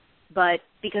itself, but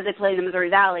because they play in the Missouri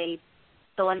Valley,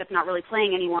 they'll end up not really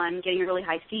playing anyone, getting a really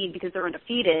high seed because they're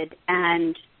undefeated,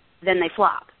 and then they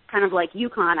flop. Kind of like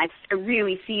UConn, I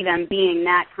really see them being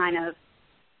that kind of,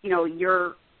 you know,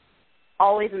 you're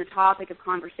always in the topic of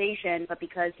conversation, but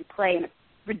because you play in a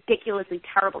ridiculously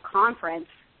terrible conference,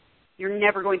 you're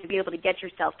never going to be able to get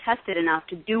yourself tested enough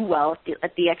to do well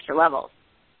at the extra levels.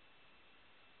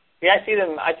 Yeah, I see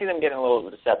them getting a little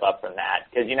bit of a step up from that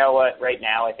because you know what? Right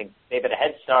now, I think they've had a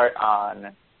head start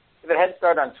on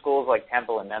schools like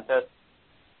Temple and Memphis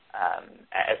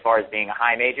as far as being a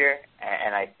high major,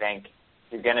 and I think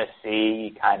you're going to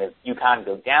see kind of UConn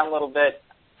go down a little bit,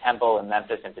 Temple and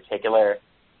Memphis in particular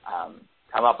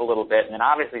come up a little bit, and then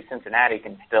obviously Cincinnati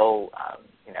can still,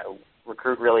 you know,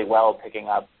 recruit really well, picking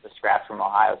up the scraps from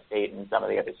Ohio State and some of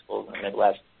the other schools in the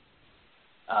Midwest.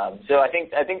 So I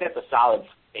think that's a solid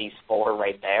base four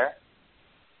right there.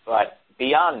 But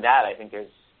beyond that, I think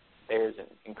there's an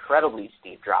incredibly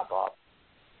steep drop-off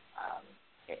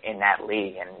in that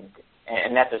league,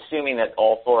 and that's assuming that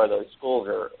all four of those schools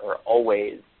are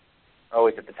always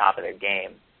at the top of their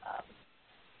game.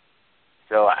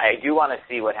 So I do want to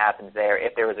see what happens there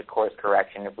if there was a course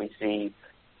correction, if we see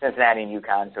Cincinnati and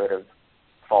UConn sort of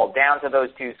fall down to those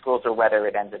two schools, or whether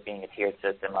it ends up being a tiered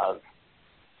system of,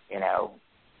 you know,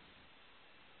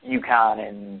 UConn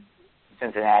and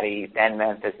Cincinnati, then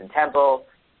Memphis and Temple,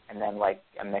 and then like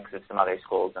a mix of some other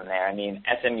schools in there. I mean,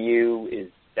 SMU is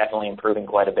definitely improving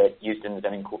quite a bit. Houston's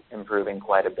been improving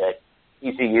quite a bit.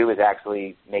 ECU is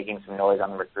actually making some noise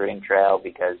on the recruiting trail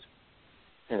because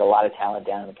there's a lot of talent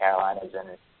down in the Carolinas,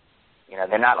 and you know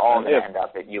they're not all going to end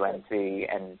up at UNC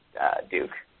and Duke.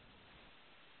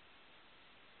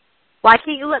 Why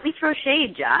can't you let me throw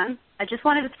shade, John? I just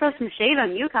wanted to throw some shade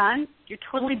on UConn. You're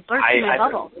totally bursting my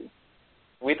bubble.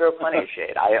 We throw plenty of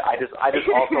shade. I just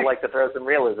also like to throw some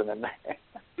realism in there.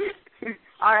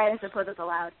 All right, I suppose it's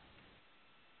allowed.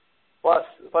 Plus,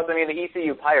 I mean, the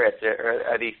ECU Pirates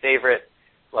are the favorite,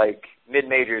 like,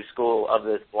 mid-major school of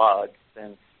this blog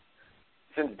since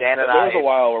Dan and I. There was a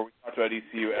while where we talked about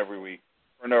ECU every week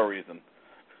for no reason.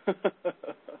 I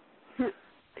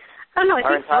don't know. I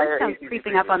think Georgetown's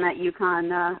creeping up on that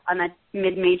UConn, on that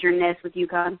mid-major-ness with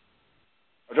UConn.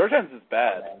 Oh, Georgetown's is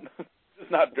bad. It's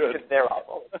not good. They're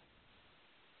awful.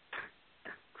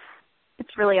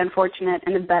 It's really unfortunate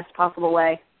in the best possible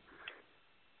way.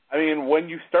 I mean, when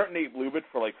you start Nate Lubitz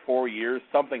for like 4 years,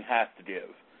 something has to give.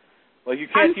 Like, you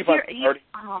can't keep on starting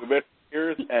Lubitz for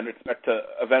years and expect to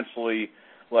eventually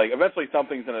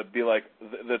something's going to be like,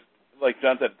 like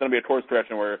John said, it's going to be a course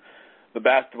correction where the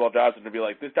basketball jobs are going to be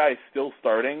like, this guy is still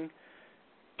starting.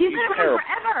 He's going to run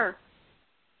forever.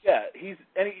 Yeah,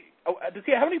 does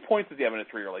he, how many points does he have in his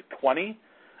career? Like 20?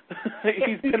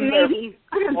 He's been maybe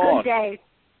there on a good day.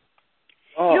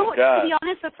 Oh, you know what, God. to be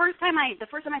honest, the first time I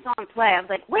saw him play, I was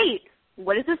like, wait,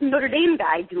 what is this Notre Dame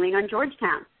guy doing on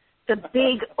Georgetown? the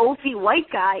big oafy white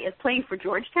guy is playing for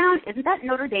Georgetown? Isn't that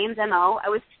Notre Dame's MO? I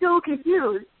was so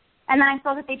confused. And then I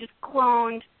saw that they just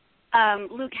cloned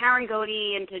Luke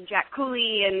Harangody into Jack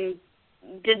Cooley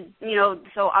and did,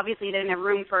 so obviously they didn't have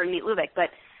room for Nate Lubick. But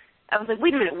I was like,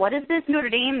 wait a minute, what is this Notre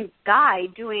Dame guy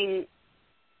doing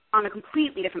on a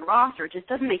completely different roster? It just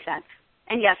doesn't make sense.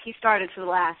 And yes, he started for the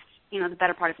last, the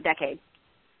better part of a decade.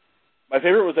 My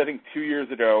favorite was, I think, 2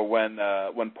 years ago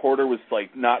when Porter was,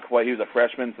 not quite, he was a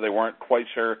freshman, so they weren't quite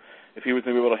sure if he was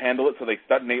going to be able to handle it, so they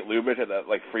stuck Nate Lubick at that,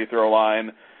 free throw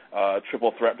line,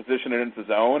 triple threat position and into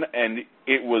zone, and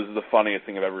it was the funniest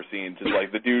thing I've ever seen. Just,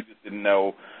 the dude just didn't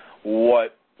know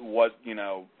what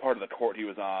part of the court he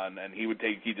was on, and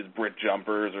he'd just brick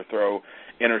jumpers or throw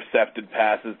intercepted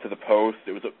passes to the post.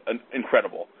 It was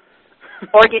incredible.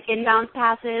 Or get inbound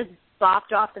passes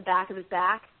bopped off the back of his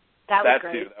back. That was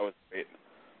great. That was great.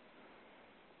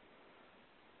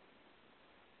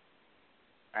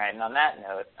 All right, and on that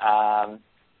note, it's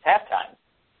halftime.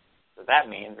 So that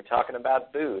means we're talking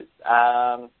about booze.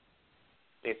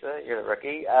 Lisa, you're the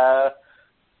rookie.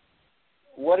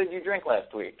 What did you drink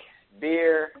last week?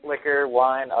 Beer, liquor,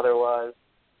 wine, otherwise?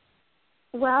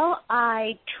 Well,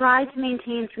 I try to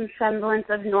maintain some semblance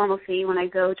of normalcy when I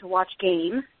go to watch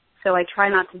games, so I try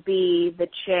not to be the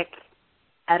chick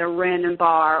at a random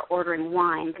bar ordering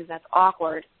wine because that's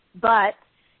awkward. But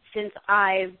since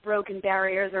I've broken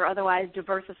barriers or otherwise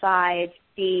diversified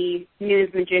the news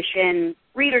magician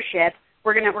readership,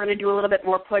 we're gonna do a little bit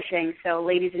more pushing. So,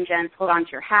 ladies and gents, hold on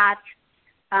to your hats.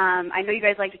 I know you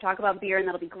guys like to talk about beer, and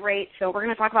that'll be great. So we're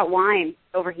going to talk about wine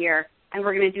over here, and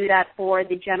we're going to do that for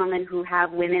the gentlemen who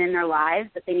have women in their lives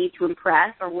that they need to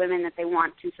impress or women that they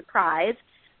want to surprise.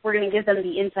 We're going to give them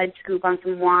the inside scoop on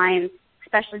some wine,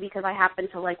 especially because I happen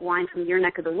to like wine from your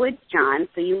neck of the woods, John,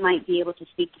 so you might be able to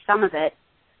speak to some of it.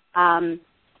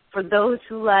 For those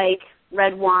who like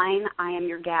red wine, I am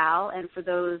your gal, and for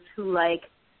those who like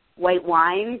white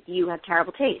wine, you have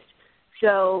terrible taste.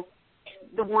 So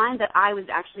the wine that I was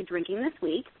actually drinking this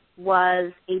week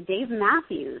was a Dave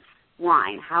Matthews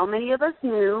wine. How many of us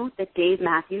knew that Dave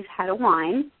Matthews had a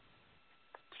wine?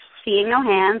 Seeing no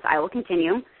hands, I will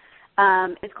continue.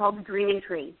 It's called the Dreaming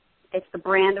Tree. It's the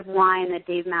brand of wine that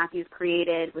Dave Matthews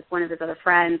created with one of his other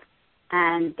friends,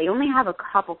 and they only have a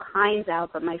couple kinds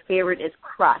out, but my favorite is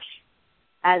Crush.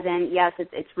 As in, yes,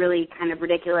 it's really kind of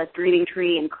ridiculous. Dreaming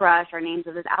Tree and Crush are names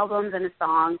of his albums and his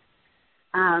songs.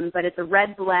 But it's a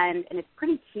red blend, and it's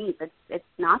pretty cheap. It's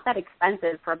not that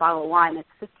expensive for a bottle of wine.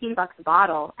 It's $15 a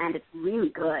bottle, and it's really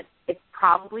good. It's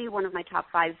probably one of my top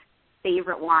 5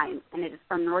 favorite wines, and it is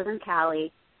from Northern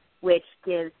Cali, which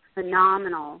gives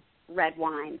phenomenal red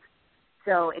wines.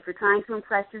 So if you're trying to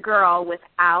impress your girl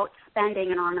without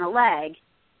spending an arm and a leg,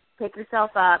 pick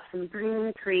yourself up some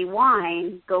Dreaming Tree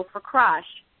wine, go for Crush,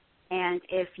 and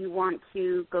if you want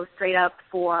to go straight up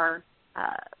for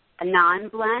a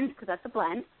non-blend, because that's a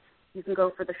blend, you can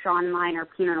go for the Sean Miner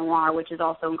Pinot Noir, which is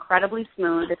also incredibly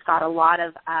smooth. It's got a lot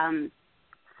of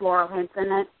floral hints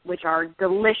in it, which are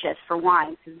delicious for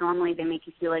wine, because normally they make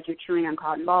you feel like you're chewing on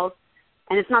cotton balls.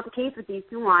 And it's not the case with these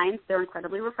 2 wines. They're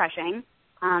incredibly refreshing.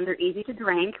 They're easy to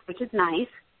drink, which is nice,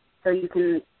 so you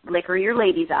can liquor your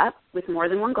ladies up with more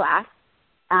than one glass,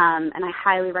 and I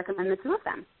highly recommend the 2 of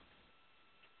them.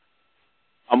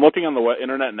 I'm looking on the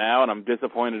internet now, and I'm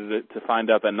disappointed to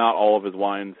find out that not all of his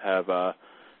wines have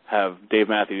Dave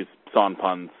Matthews song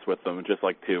puns with them, just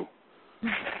 2.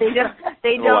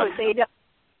 They don't.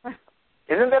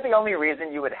 Isn't that the only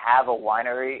reason you would have a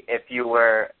winery if you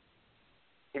were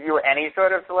any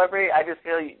sort of celebrity? I just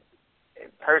feel,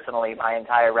 personally, my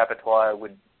entire repertoire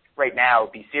would right now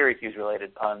be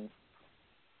Syracuse-related puns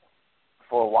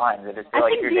for wines. I just feel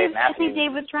like if you're Dave Matthews. I think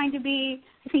Dave was trying to be.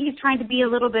 I think he's trying to be a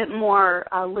little bit more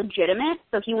legitimate.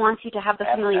 So he wants you to have the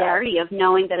familiarity of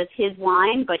knowing that it's his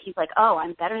wine, but he's like, oh,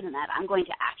 I'm better than that. I'm going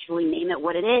to actually name it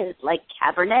what it is, like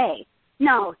Cabernet.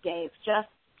 No, Dave, just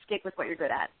stick with what you're good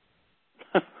at.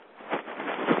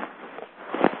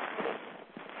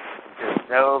 There's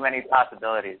so many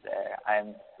possibilities there.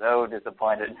 I'm so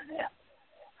disappointed.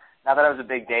 Not that I was a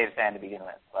big Dave fan to begin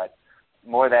with, but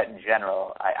more that in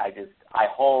general. I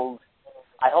hold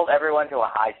everyone to a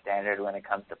high standard when it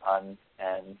comes to puns,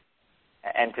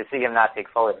 and to see him not take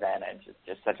full advantage is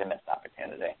just such a missed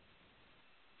opportunity.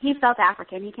 He's South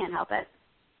African. He can't help it.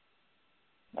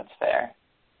 That's fair.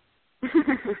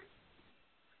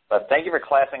 But thank you for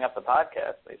classing up the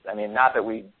podcast, Lisa. I mean, not that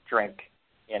we drink,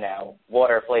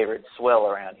 water-flavored swill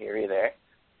around here either.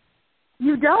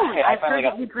 You don't. I've heard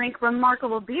that you drink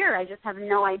remarkable beer. I just have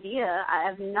no idea. I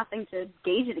have nothing to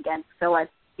gauge it against, so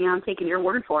I'm taking your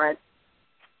word for it.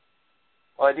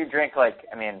 Well, I do drink,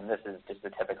 this is just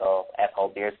a typical asshole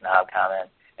beer snob comment.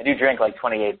 I do drink,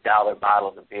 $28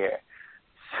 bottles of beer.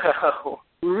 So.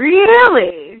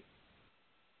 Really?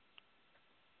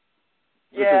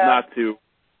 Yeah. This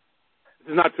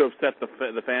is not to upset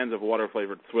the fans of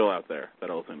water-flavored swill out there that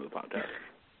are listening to the podcast.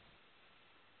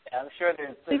 Yeah, I'm sure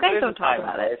there's you guys don't talk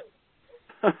about it.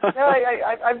 No,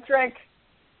 I've drank.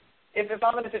 If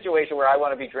I'm in a situation where I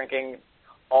want to be drinking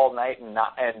all night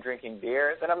and drinking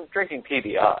beer, then I'm drinking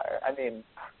PBR. I mean,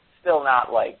 still not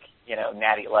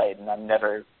Natty Light, and I'm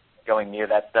never going near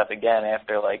that stuff again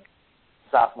after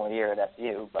sophomore year at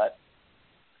FU. But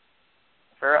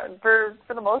for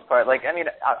the most part,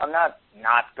 I'm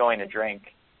not going to drink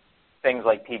things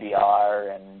like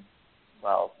PBR and,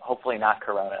 well, hopefully not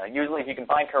Corona. Usually, if you can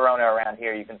find Corona around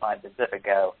here, you can find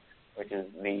Pacifico, which is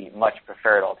the much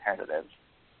preferred alternative.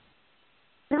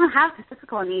 They don't have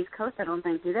Pacifico on the East Coast, I don't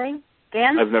think, do they?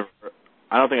 Dan?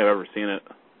 I don't think I've ever seen it.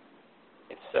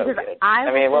 It's so good.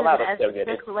 As so good.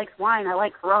 Who likes wine, I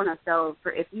like Corona. So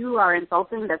if you are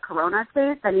insulting the Corona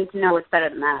taste, I need to know what's better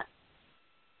than that.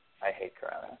 I hate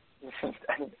Corona.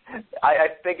 I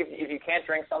think if you can't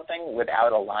drink something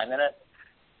without a lime in it,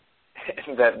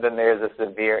 then there's a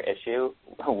severe issue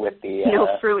with the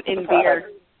no fruit in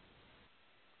beer.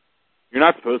 You're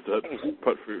not supposed to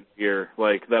put fruit in beer.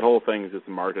 That whole thing is just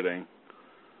marketing.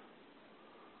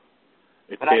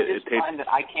 But I just find that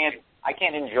I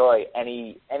can't enjoy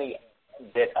any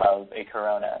bit of a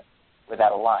Corona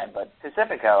without a lime. But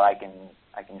Pacifico, I can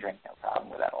drink no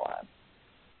problem without a lime.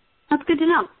 That's good to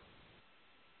know.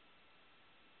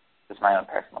 Just my own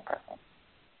personal preference.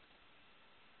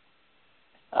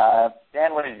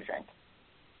 Dan, what did you drink?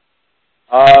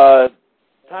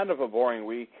 Kind of a boring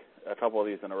week. A couple of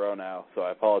these in a row now, so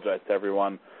I apologize to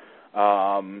everyone.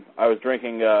 I was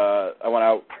drinking. I went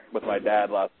out with my dad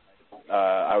last night.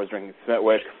 I was drinking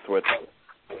Smithwick's, which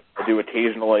I do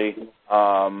occasionally.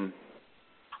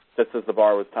 Just as the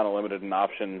bar was kind of limited in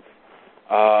options.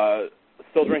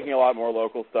 Still drinking a lot more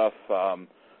local stuff.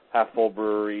 Half Full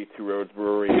Brewery, Two Roads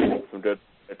Brewery, some good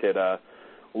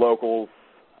locals.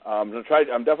 I'm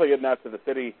definitely getting out to the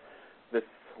city this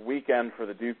weekend for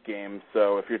the Duke game.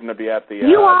 So if you're going to be at the,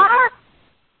 you are?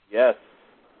 Yes.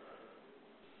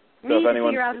 We need to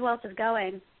figure out who else is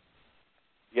going.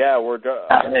 Yeah,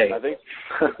 I think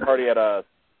we're already at a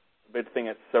big thing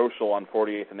at Social on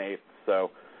 48th and 8th.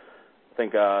 So I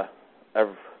think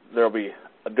there'll be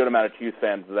a good amount of Chiefs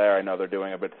fans there. I know they're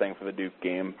doing a big thing for the Duke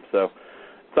game. So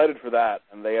excited for that,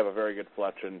 and they have a very good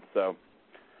selection. So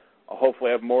I'll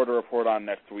hopefully have more to report on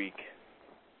next week.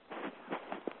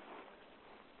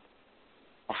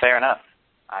 Well, fair enough.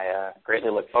 I greatly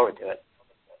look forward to it.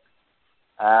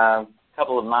 A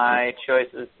couple of my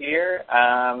choices here.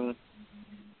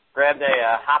 Grabbed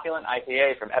a Hopulent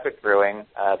IPA from Epic Brewing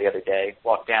the other day.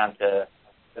 Walked down to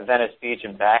Venice Beach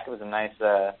and back. It was a nice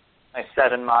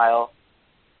 7-mile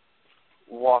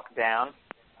walk down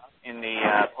in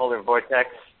the polar vortex,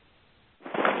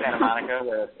 Santa Monica,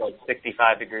 where it's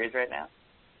 65 degrees right now.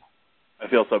 I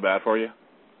feel so bad for you.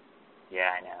 Yeah,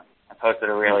 I know. I posted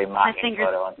a really mocking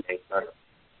photo on Facebook.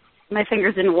 My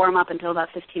fingers didn't warm up until about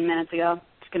 15 minutes ago.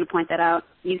 Just going to point that out.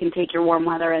 You can take your warm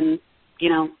weather and,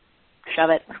 shove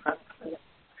it.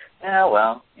 Yeah,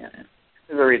 well,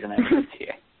 there's a reason I moved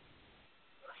here.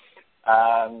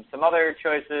 Some other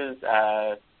choices,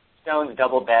 Stone's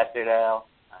Double Bastard Ale.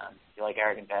 If you like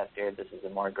Arrogant Bastard, this is a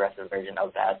more aggressive version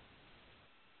of that.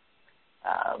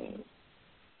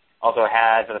 Also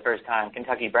had, for the first time,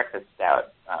 Kentucky Breakfast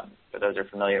Stout. For those who are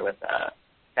familiar with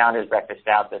Founder's Breakfast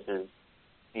Stout, this is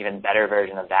an even better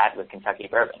version of that with Kentucky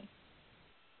bourbon.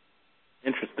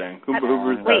 Interesting. Who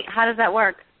brews that? Wait, how does that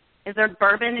work? Is there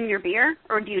bourbon in your beer,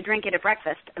 or do you drink it at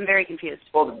breakfast? I'm very confused.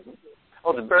 Well,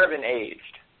 it's bourbon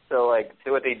aged. So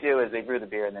what they do is they brew the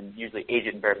beer and then usually age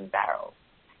it in bourbon barrels.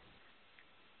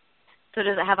 So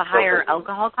does it have a higher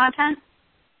alcohol content?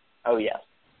 Oh, yes.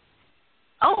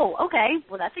 Oh, okay.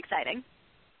 Well, that's exciting.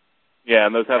 Yeah,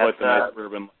 and those have the nice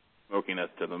bourbon smokiness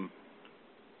to them.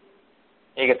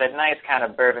 You get that nice kind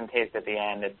of bourbon taste at the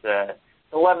end. It's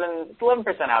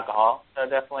 11% alcohol, so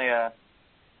definitely a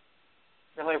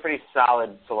pretty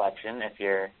solid selection if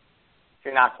you're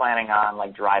not planning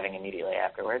on driving immediately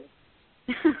afterwards.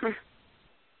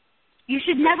 You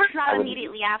should never drive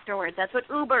immediately afterwards. That's what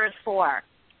Uber is for.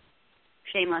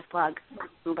 Shameless plug,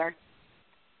 Uber.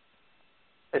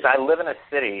 I live in a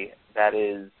city that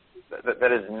is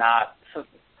not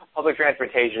public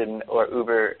transportation or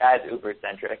Uber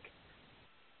centric.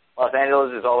 Los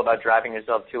Angeles is all about driving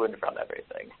yourself to and from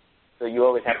everything. So you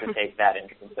always have to take that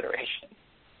into consideration.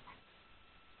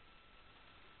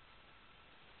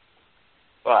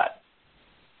 But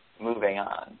moving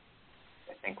on.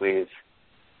 I think we've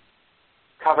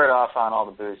covered off on all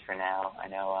the booze for now. I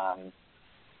know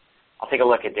I'll take a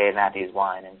look at Dave Matthews'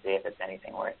 wine and see if it's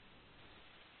anything worth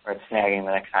snagging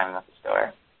the next time I'm at the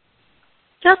store.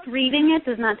 Just reading it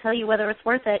does not tell you whether it's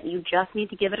worth it. You just need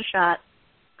to give it a shot.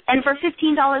 And for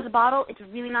 $15 a bottle, it's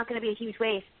really not going to be a huge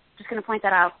waste. Just going to point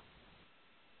that out.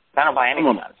 I don't buy anything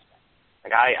on it.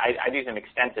 Like I do some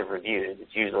extensive reviews.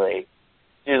 It's usually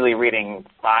reading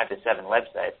 5 to 7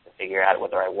 websites to figure out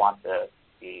whether I want the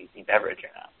beverage or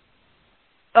not.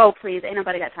 Oh, please. Ain't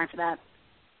nobody got time for that.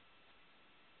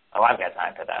 Oh, I've got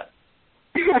time for that.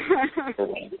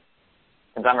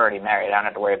 Since I'm already married, I don't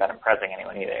have to worry about impressing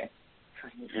anyone either.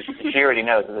 She already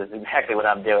knows this is exactly what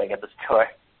I'm doing at the store.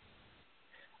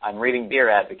 I'm reading Beer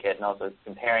Advocate and also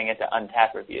comparing it to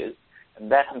Untappd reviews,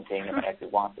 and then I'm seeing if I actually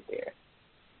want the beer.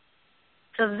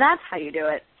 So that's how you do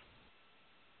it.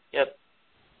 Yep.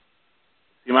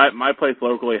 See, my place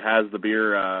locally has the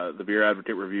Beer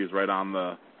Advocate reviews right on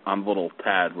the little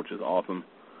pad, which is awesome.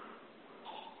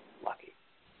 Lucky.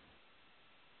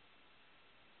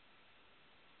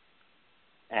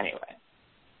 Anyway.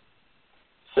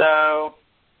 So,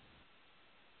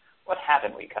 what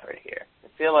haven't we covered here? I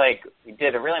feel like we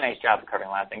did a really nice job of covering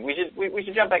last thing. We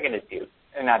should jump back into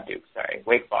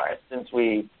Wake Forest, since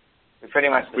we pretty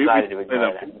much decided to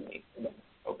ignore that in the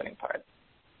opening part.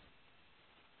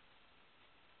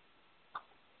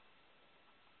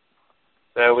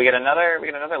 So we get another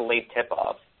late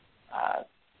tip-off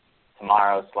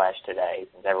tomorrow/today,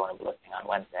 since everyone will be listening on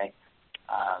Wednesday,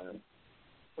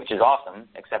 which is awesome,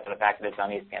 except for the fact that it's on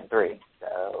ESPN3.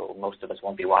 So most of us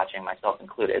won't be watching, myself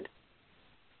included.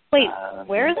 Wait,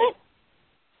 where is it?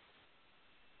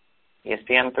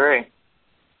 ESPN3.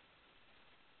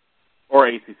 Or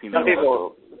ACC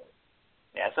Network.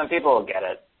 Some people will get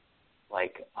it,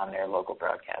 like, on their local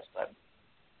broadcast, but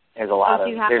there's a lot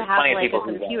you have to have, plenty of like, people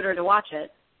a computer to watch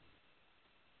it.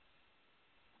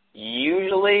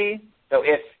 Usually, so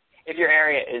if your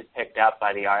area is picked up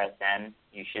by the RSN,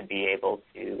 you should be able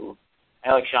to. I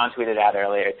know, like Sean tweeted out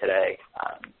earlier today,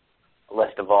 a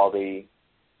list of all the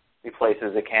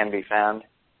places it can be found.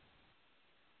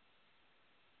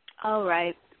 Oh,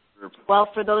 right. Well,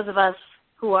 for those of us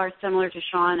who are similar to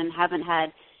Sean and haven't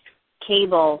had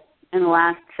cable in the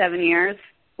last 7 years,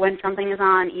 when something is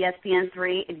on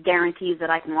ESPN3, it guarantees that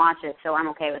I can watch it, so I'm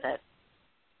okay with it.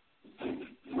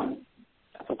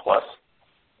 That's a plus.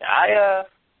 I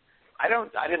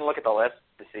didn't look at the list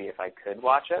to see if I could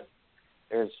watch it.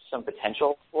 There's some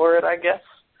potential for it, I guess,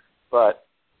 but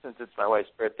since it's my wife's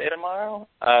birthday tomorrow,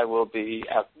 I will be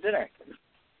out to dinner.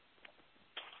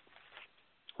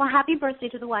 Well, happy birthday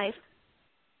to the wife.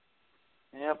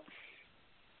 Yep.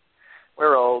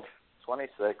 We're old.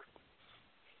 26.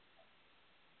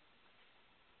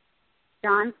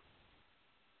 John?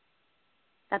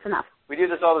 That's enough. We do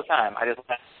this all the time. I just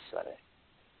laugh about it.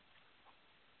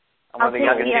 I'm one of the I'll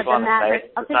youngest people on the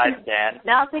site, besides Dan.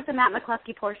 I'll take the Matt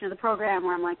McCluskey portion of the program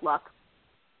where I'm like, look,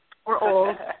 we're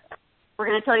old. We're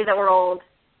going to tell you that we're old.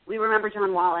 We remember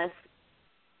John Wallace.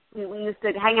 We used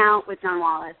to hang out with John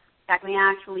Wallace back when he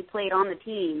actually played on the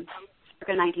team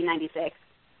in 1996.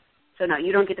 So, no,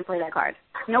 you don't get to play that card.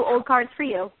 No old cards for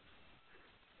you.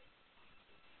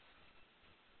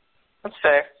 That's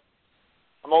fair.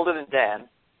 I'm older than Dan,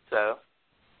 so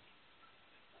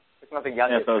there's nothing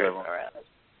youngest person around.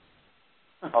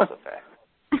 Also fair.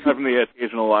 Having the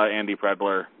occasional Andy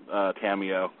Predler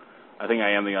cameo. I think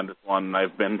I am the youngest one, and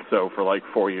I've been so for like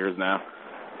 4 years now.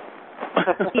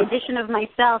 The addition of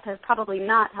myself has probably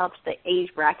not helped the age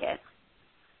bracket.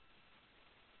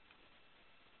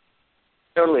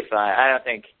 Totally fine. I don't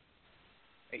think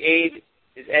age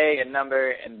is A, a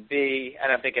number, and B, I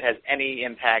don't think it has any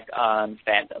impact on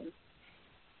fandom.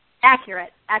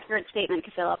 Accurate statement,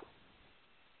 Philip.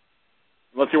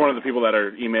 Unless you're one of the people that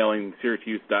are emailing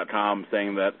Syracuse.com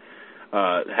saying that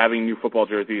having new football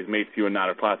jerseys makes you not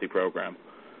a classy program.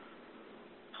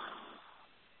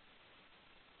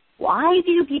 Why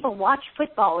do people watch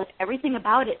football if everything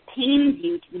about it pains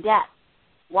you to death?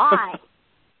 Why?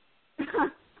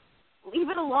 Leave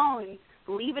it alone.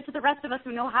 Leave it to the rest of us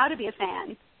who know how to be a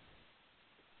fan.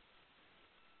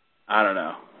 I don't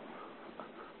know.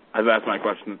 I've asked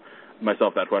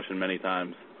myself that question many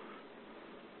times.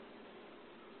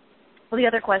 Well, the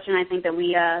other question I think that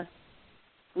we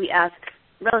ask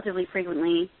relatively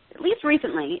frequently, at least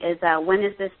recently, is when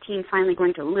is this team finally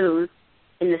going to lose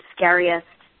in the scariest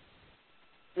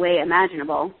way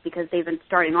imaginable? Because they've been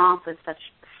starting off with such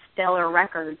stellar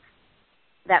records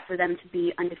that for them to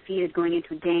be undefeated going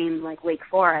into a game like Wake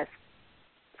Forest,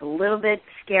 it's a little bit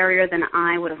scarier than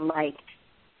I would have liked.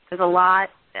 There's a lot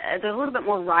there's a little bit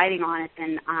more riding on it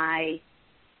than I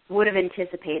would have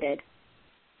anticipated.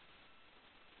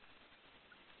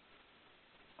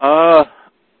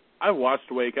 I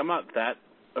watched Wake. I'm not that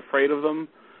afraid of them,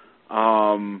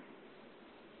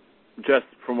 just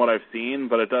from what I've seen,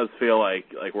 but it does feel like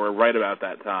we're right about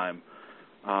that time.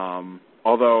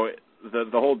 Although the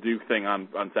whole Duke thing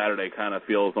on Saturday kind of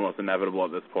feels almost inevitable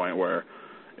at this point, where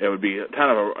it would be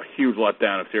kind of a huge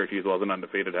letdown if Syracuse wasn't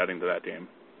undefeated heading to that game.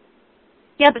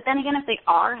 Yeah, but then again, if they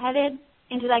are headed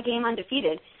into that game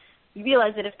undefeated, you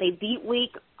realize that if they beat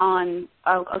Wake on,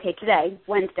 today,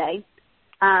 Wednesday,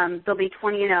 they'll be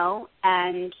 20-0,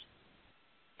 and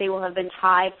they will have been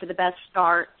tied for the best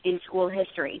start in school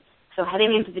history. So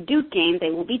heading into the Duke game,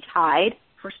 they will be tied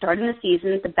for starting the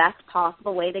season the best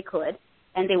possible way they could,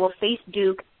 and they will face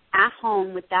Duke at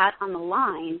home with that on the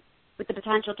line, with the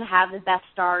potential to have the best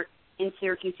start in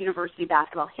Syracuse University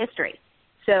basketball history.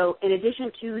 So in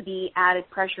addition to the added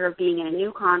pressure of being in a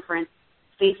new conference,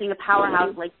 facing a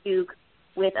powerhouse like Duke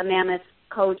with a mammoth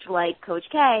coach like Coach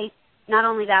K, not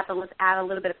only that, but let's add a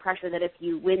little bit of pressure that if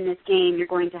you win this game, you're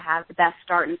going to have the best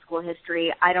start in school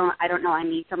history. I don't know. I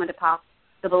need someone to pop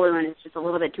the balloon. It's just a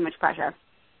little bit too much pressure.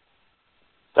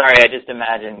 Sorry, I just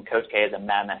imagined Coach K as a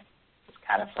mammoth. It's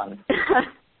kind of fun.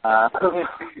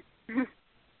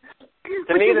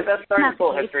 To me, the best start in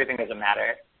school history thing doesn't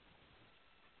matter.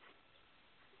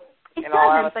 It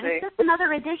doesn't, but it's just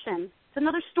another addition. It's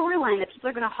another storyline that people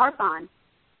are going to harp on.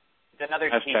 It's another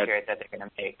T-shirt that they're going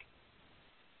to make.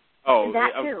 Oh,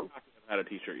 that I too. haven't had a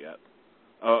T-shirt yet,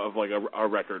 of like a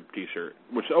record T-shirt,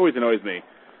 which always annoys me.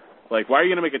 Like, why are you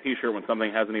going to make a T-shirt when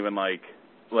something hasn't even like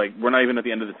we're not even at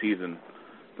the end of the season?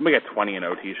 Don't make a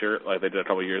 20-0 T-shirt like they did a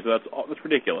couple of years ago. That's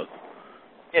ridiculous.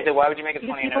 Yeah, so why would you make a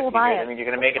 20-0 T-shirt? I mean, you're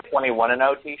going to make a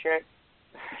 21-0 T-shirt?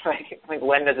 like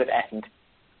when does it end?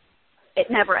 It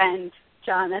never ends,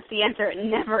 John. That's the answer. It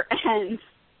never ends.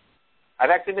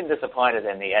 I've actually been disappointed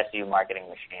in the SU marketing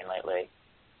machine lately.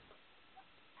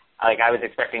 Like, I was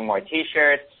expecting more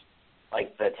T-shirts.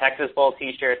 Like, the Texas Bowl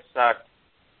T-shirts sucked.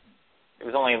 There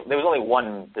was only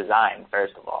one design,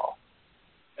 first of all.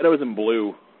 And it was in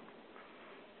blue.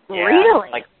 Yeah,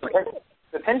 really? Like,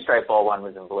 the Pinstripe Bowl one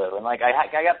was in blue. And, like, I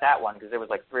got that one because there was,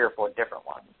 like, 3 or 4 different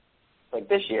ones. Like,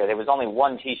 this year, there was only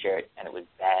one T-shirt, and it was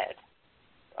bad.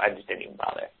 I just didn't even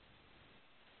bother.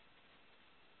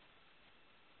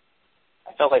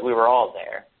 I felt like we were all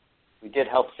there. We did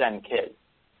help send kids.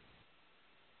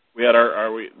 We had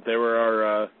they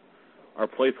were our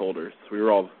placeholders. We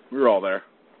were all there.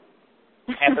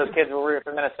 And those kids were rooting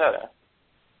for Minnesota.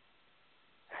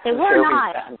 They were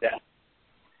not.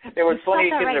 There were 20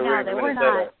 kids right that were rooting for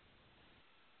Minnesota.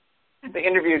 They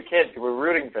interviewed kids who were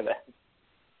rooting for them.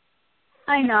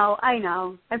 I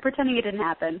know. I'm pretending it didn't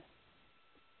happen.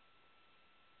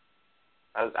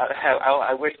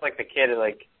 I wish, like, the kid,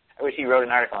 like, I wish he wrote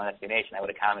an article on SB Nation. I would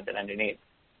have commented underneath,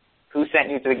 "Who sent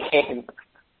you to the game?"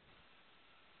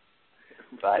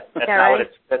 But that's not what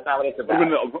it's about.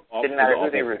 It didn't matter who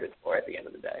they rooted for at the end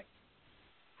of the day.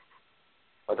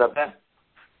 What's up, Ben? It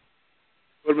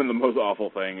would have been the most awful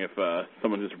thing if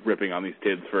someone just ripping on these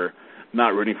kids for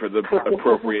not rooting for the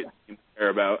appropriate team to care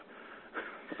about.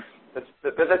 That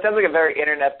sounds like a very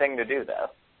internet thing to do, though.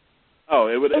 Oh,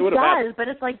 it would have happened. It does, but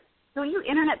it's like, don't you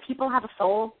internet people have a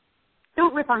soul?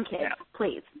 Don't rip on kids,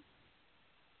 please.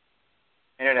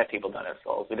 Internet people don't have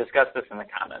souls. We discussed this in the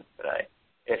comments today.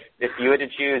 If you had to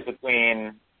choose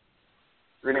between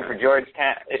rooting for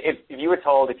Georgetown, if you were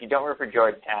told if you don't root for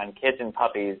Georgetown, kids and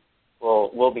puppies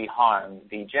will be harmed,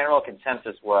 the general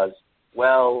consensus was,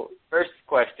 well, first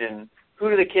question, who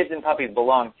do the kids and puppies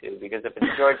belong to? Because if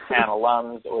it's Georgetown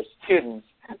alums or students,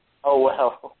 oh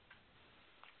well.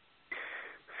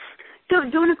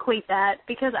 Don't equate that,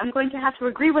 because I'm going to have to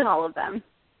agree with all of them.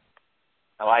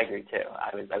 Oh, I agree too.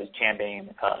 I was championing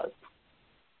the cause.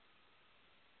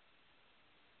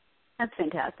 That's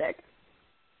fantastic.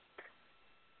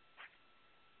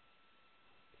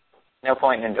 No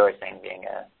point in endorsing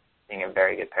being a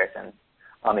very good person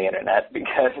on the internet,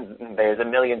 because there's a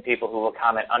million people who will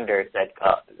comment under said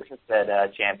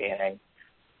championing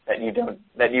that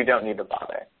you don't need to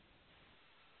bother.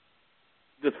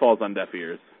 This falls on deaf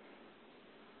ears.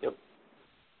 Yep.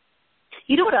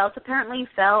 You know what else apparently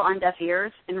fell on deaf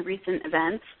ears in recent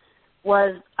events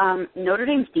was Notre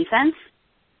Dame's defense,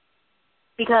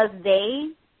 because they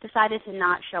decided to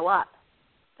not show up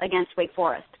against Wake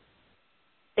Forest.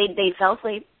 They fell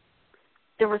asleep.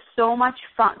 There was so much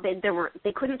fun.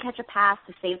 They couldn't catch a pass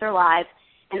to save their lives,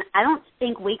 and I don't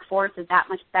think Wake Forest is that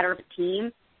much better of a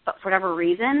team, but for whatever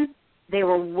reason, they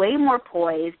were way more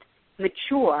poised,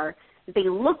 mature. They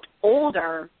looked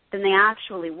older than they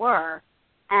actually were,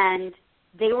 and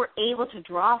they were able to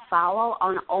draw a foul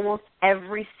on almost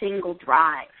every single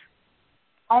drive.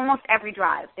 Almost every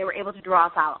drive, they were able to draw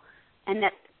a foul. And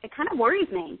that it kind of worries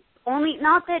me. Only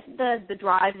not that the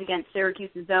drives against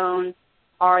Syracuse's zone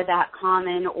are that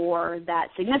common or that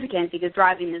significant, because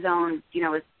driving the zone,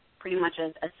 is pretty much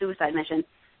a suicide mission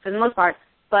for the most part.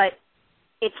 But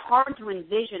it's hard to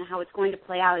envision how it's going to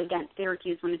play out against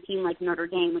Syracuse when a team like Notre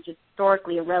Dame, which is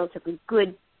historically a relatively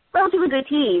good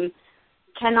team,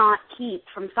 cannot keep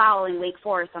from fouling Wake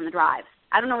Forest on the drive.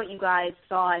 I don't know what you guys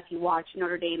saw if you watched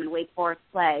Notre Dame and Wake Forest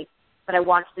play, but I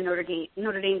watched the Notre Dame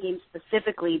game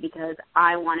specifically because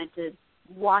I wanted to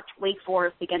watch Wake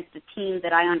Forest against a team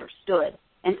that I understood.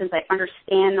 And since I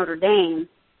understand Notre Dame,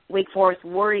 Wake Forest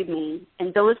worried me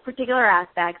in those particular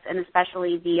aspects, and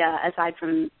especially the aside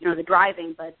from the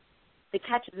driving, but the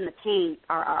catches in the paint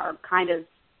are kind of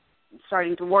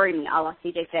starting to worry me, a la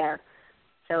CJ Fair.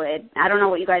 So I don't know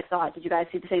what you guys thought. Did you guys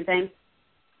see the same thing?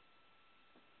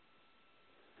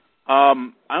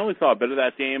 I only saw a bit of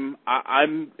that game.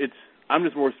 I'm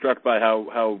just more struck by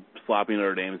how sloppy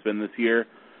Notre Dame's been this year.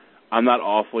 I'm not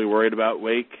awfully worried about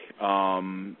Wake.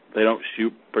 They don't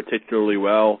shoot particularly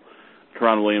well.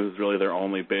 Teron Williams is really their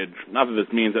only big. Not that this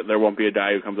means that there won't be a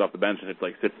guy who comes off the bench and hits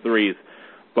like 6 threes,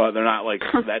 but they're not like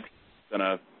that going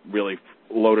to really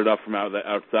load it up from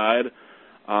outside.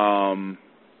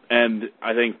 And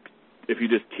I think if you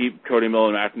just keep Cody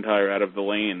Miller and McIntyre out of the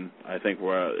lane, I think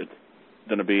it's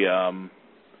going to be a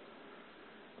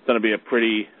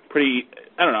pretty.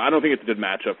 I don't know. I don't think it's a good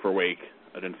matchup for Wake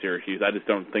against Syracuse. I just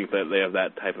don't think that they have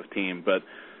that type of team. But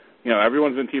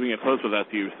everyone's been keeping it close with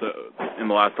SU in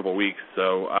the last couple of weeks,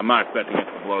 so I'm not expecting it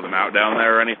to blow them out down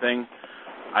there or anything.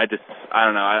 I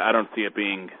don't know. I don't see it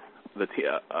being a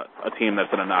team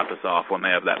that's going to knock us off when they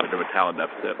have that bit of a talent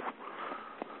deficit.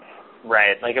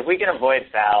 Right. Like, if we can avoid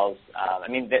fouls,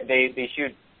 they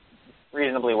shoot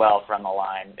reasonably well from the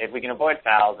line. If we can avoid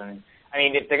fouls, and,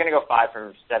 if they're going to go 5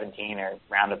 for 17 or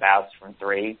roundabouts from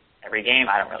 3 every game,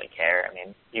 I don't really care.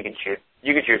 You can shoot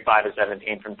 5 of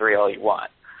 17 from 3 all you want.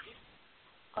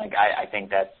 Like, I think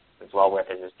that's well worth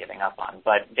it just giving up on.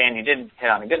 But, Dan, you did hit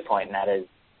on a good point, and that is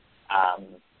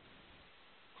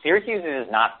Syracuse is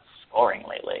not scoring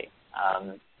lately.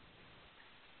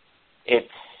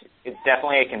 It's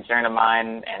definitely a concern of mine,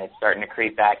 and it's starting to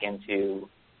creep back into,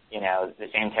 the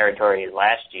same territory as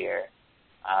last year.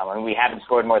 We haven't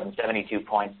scored more than 72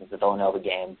 points since the Villanova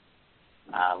game.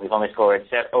 We've only scored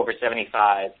over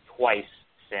 75 twice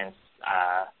since,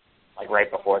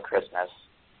 right before Christmas.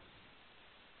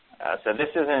 So this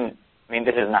isn't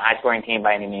a high-scoring team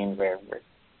by any means. We're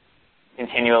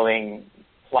continually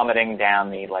plummeting down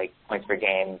the, points per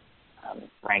game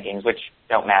rankings, which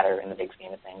don't matter in the big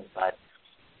scheme of things. But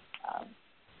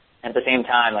at the same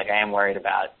time, I am worried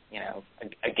about,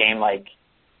 a game like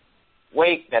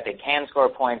Wake, that they can score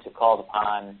points if called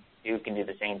upon. Duke can do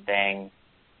the same thing.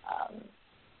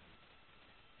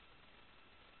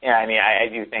 I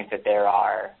do think that there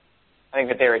are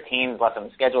teams left on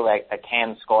the schedule that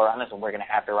can score on us, and we're going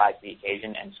to have to rise to the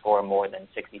occasion and score more than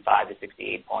 65 to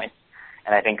 68 points.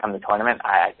 And I think come the tournament,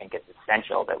 I think it's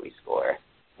essential that we score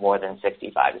more than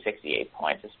 65 to 68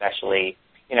 points, especially,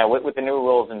 with the new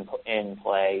rules in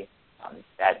play,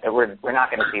 that we're not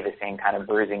going to see the same kind of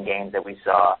bruising games that we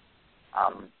saw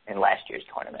in last year's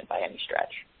tournament by any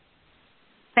stretch.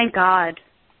 Thank God.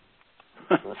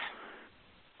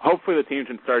 Hopefully the team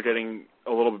can start getting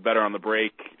a little bit better on the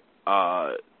break.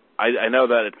 I know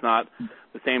that it's not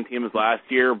the same team as last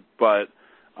year, but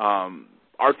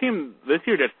our team this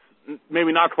year just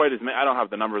maybe not quite as many. I don't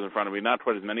have the numbers in front of me. Not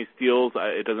quite as many steals,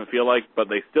 it doesn't feel like, but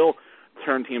they still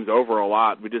turn teams over a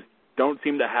lot. We just don't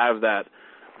seem to have that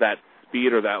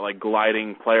speed or that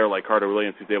gliding player like Carter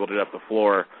Williams who's able to get up the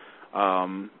floor.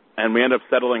 And we end up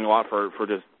settling a lot for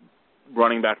just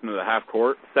running back into the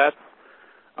half-court sets.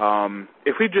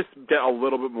 If we just get a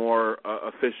little bit more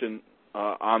efficient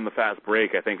on the fast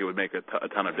break, I think it would make a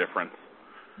ton of difference.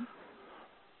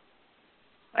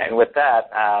 And with that,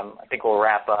 I think we'll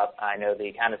wrap up. I know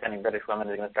the condescending British woman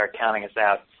is going to start counting us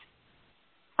out.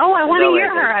 Oh, I want to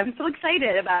hear her. I'm so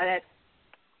excited about it.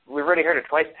 We've already heard it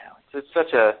twice now. It's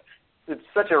such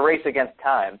a race against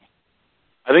time.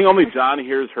 I think only John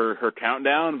hears her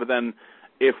countdown, but then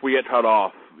if we get cut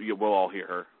off, we'll all hear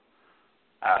her.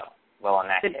 Oh, well, in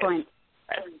that case. Good point.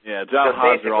 Right. Yeah, John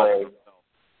Hodger all.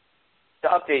 To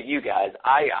update you guys,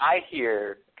 I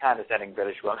hear condescending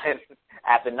British woman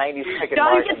at the 90-second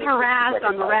John mark. John gets harassed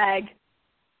on the reg.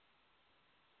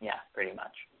 Yeah, pretty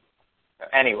much. So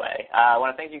anyway, I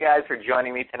want to thank you guys for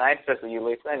joining me tonight, especially you,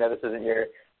 Lisa. I know this isn't your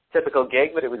typical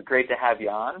gig, but it was great to have you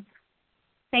on.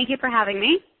 Thank you for having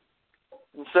me.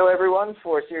 And so, everyone,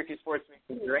 for Syracuse Sports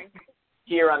Meet and Drink,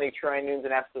 here on the Troy Nunes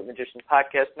and Absolute Magician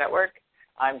Podcast Network,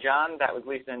 I'm John. That was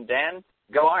Lisa and Dan.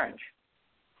 Go Orange.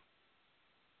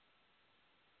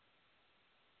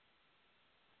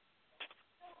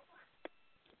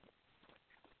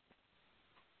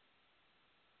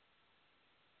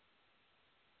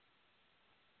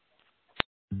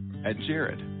 At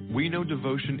Jared, we know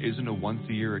devotion isn't a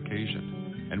once-a-year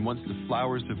occasion, and once the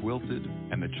flowers have wilted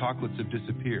and the chocolates have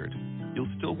disappeared,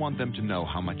 you'll still want them to know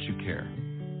how much you care.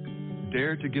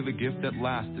 Dare to give a gift that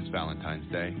lasts this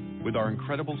Valentine's Day with our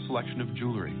incredible selection of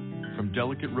jewelry. From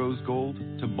delicate rose gold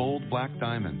to bold black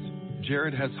diamonds,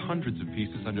 Jared has hundreds of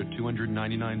pieces under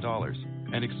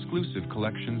 $299 and exclusive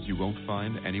collections you won't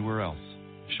find anywhere else.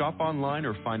 Shop online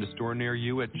or find a store near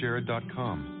you at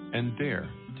jared.com and dare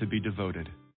to be devoted.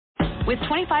 With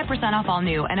 25% off all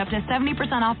new and up to 70%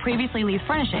 off previously leased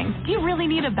furnishings, do you really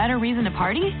need a better reason to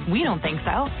party? We don't think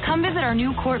so. Come visit our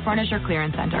new Court Furniture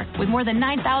Clearance Center with more than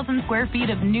 9,000 square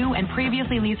feet of new and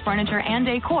previously leased furniture and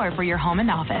decor for your home and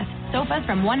office. Sofas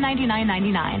from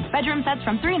 $199.99, bedroom sets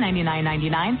from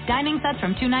 $399.99, dining sets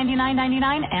from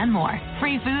 $299.99, and more.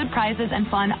 Free food, prizes, and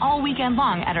fun all weekend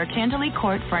long at our Chantilly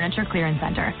Court Furniture Clearance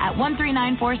Center at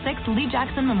 13946 Lee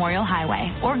Jackson Memorial Highway,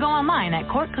 or go online at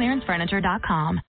courtclearancefurniture.com.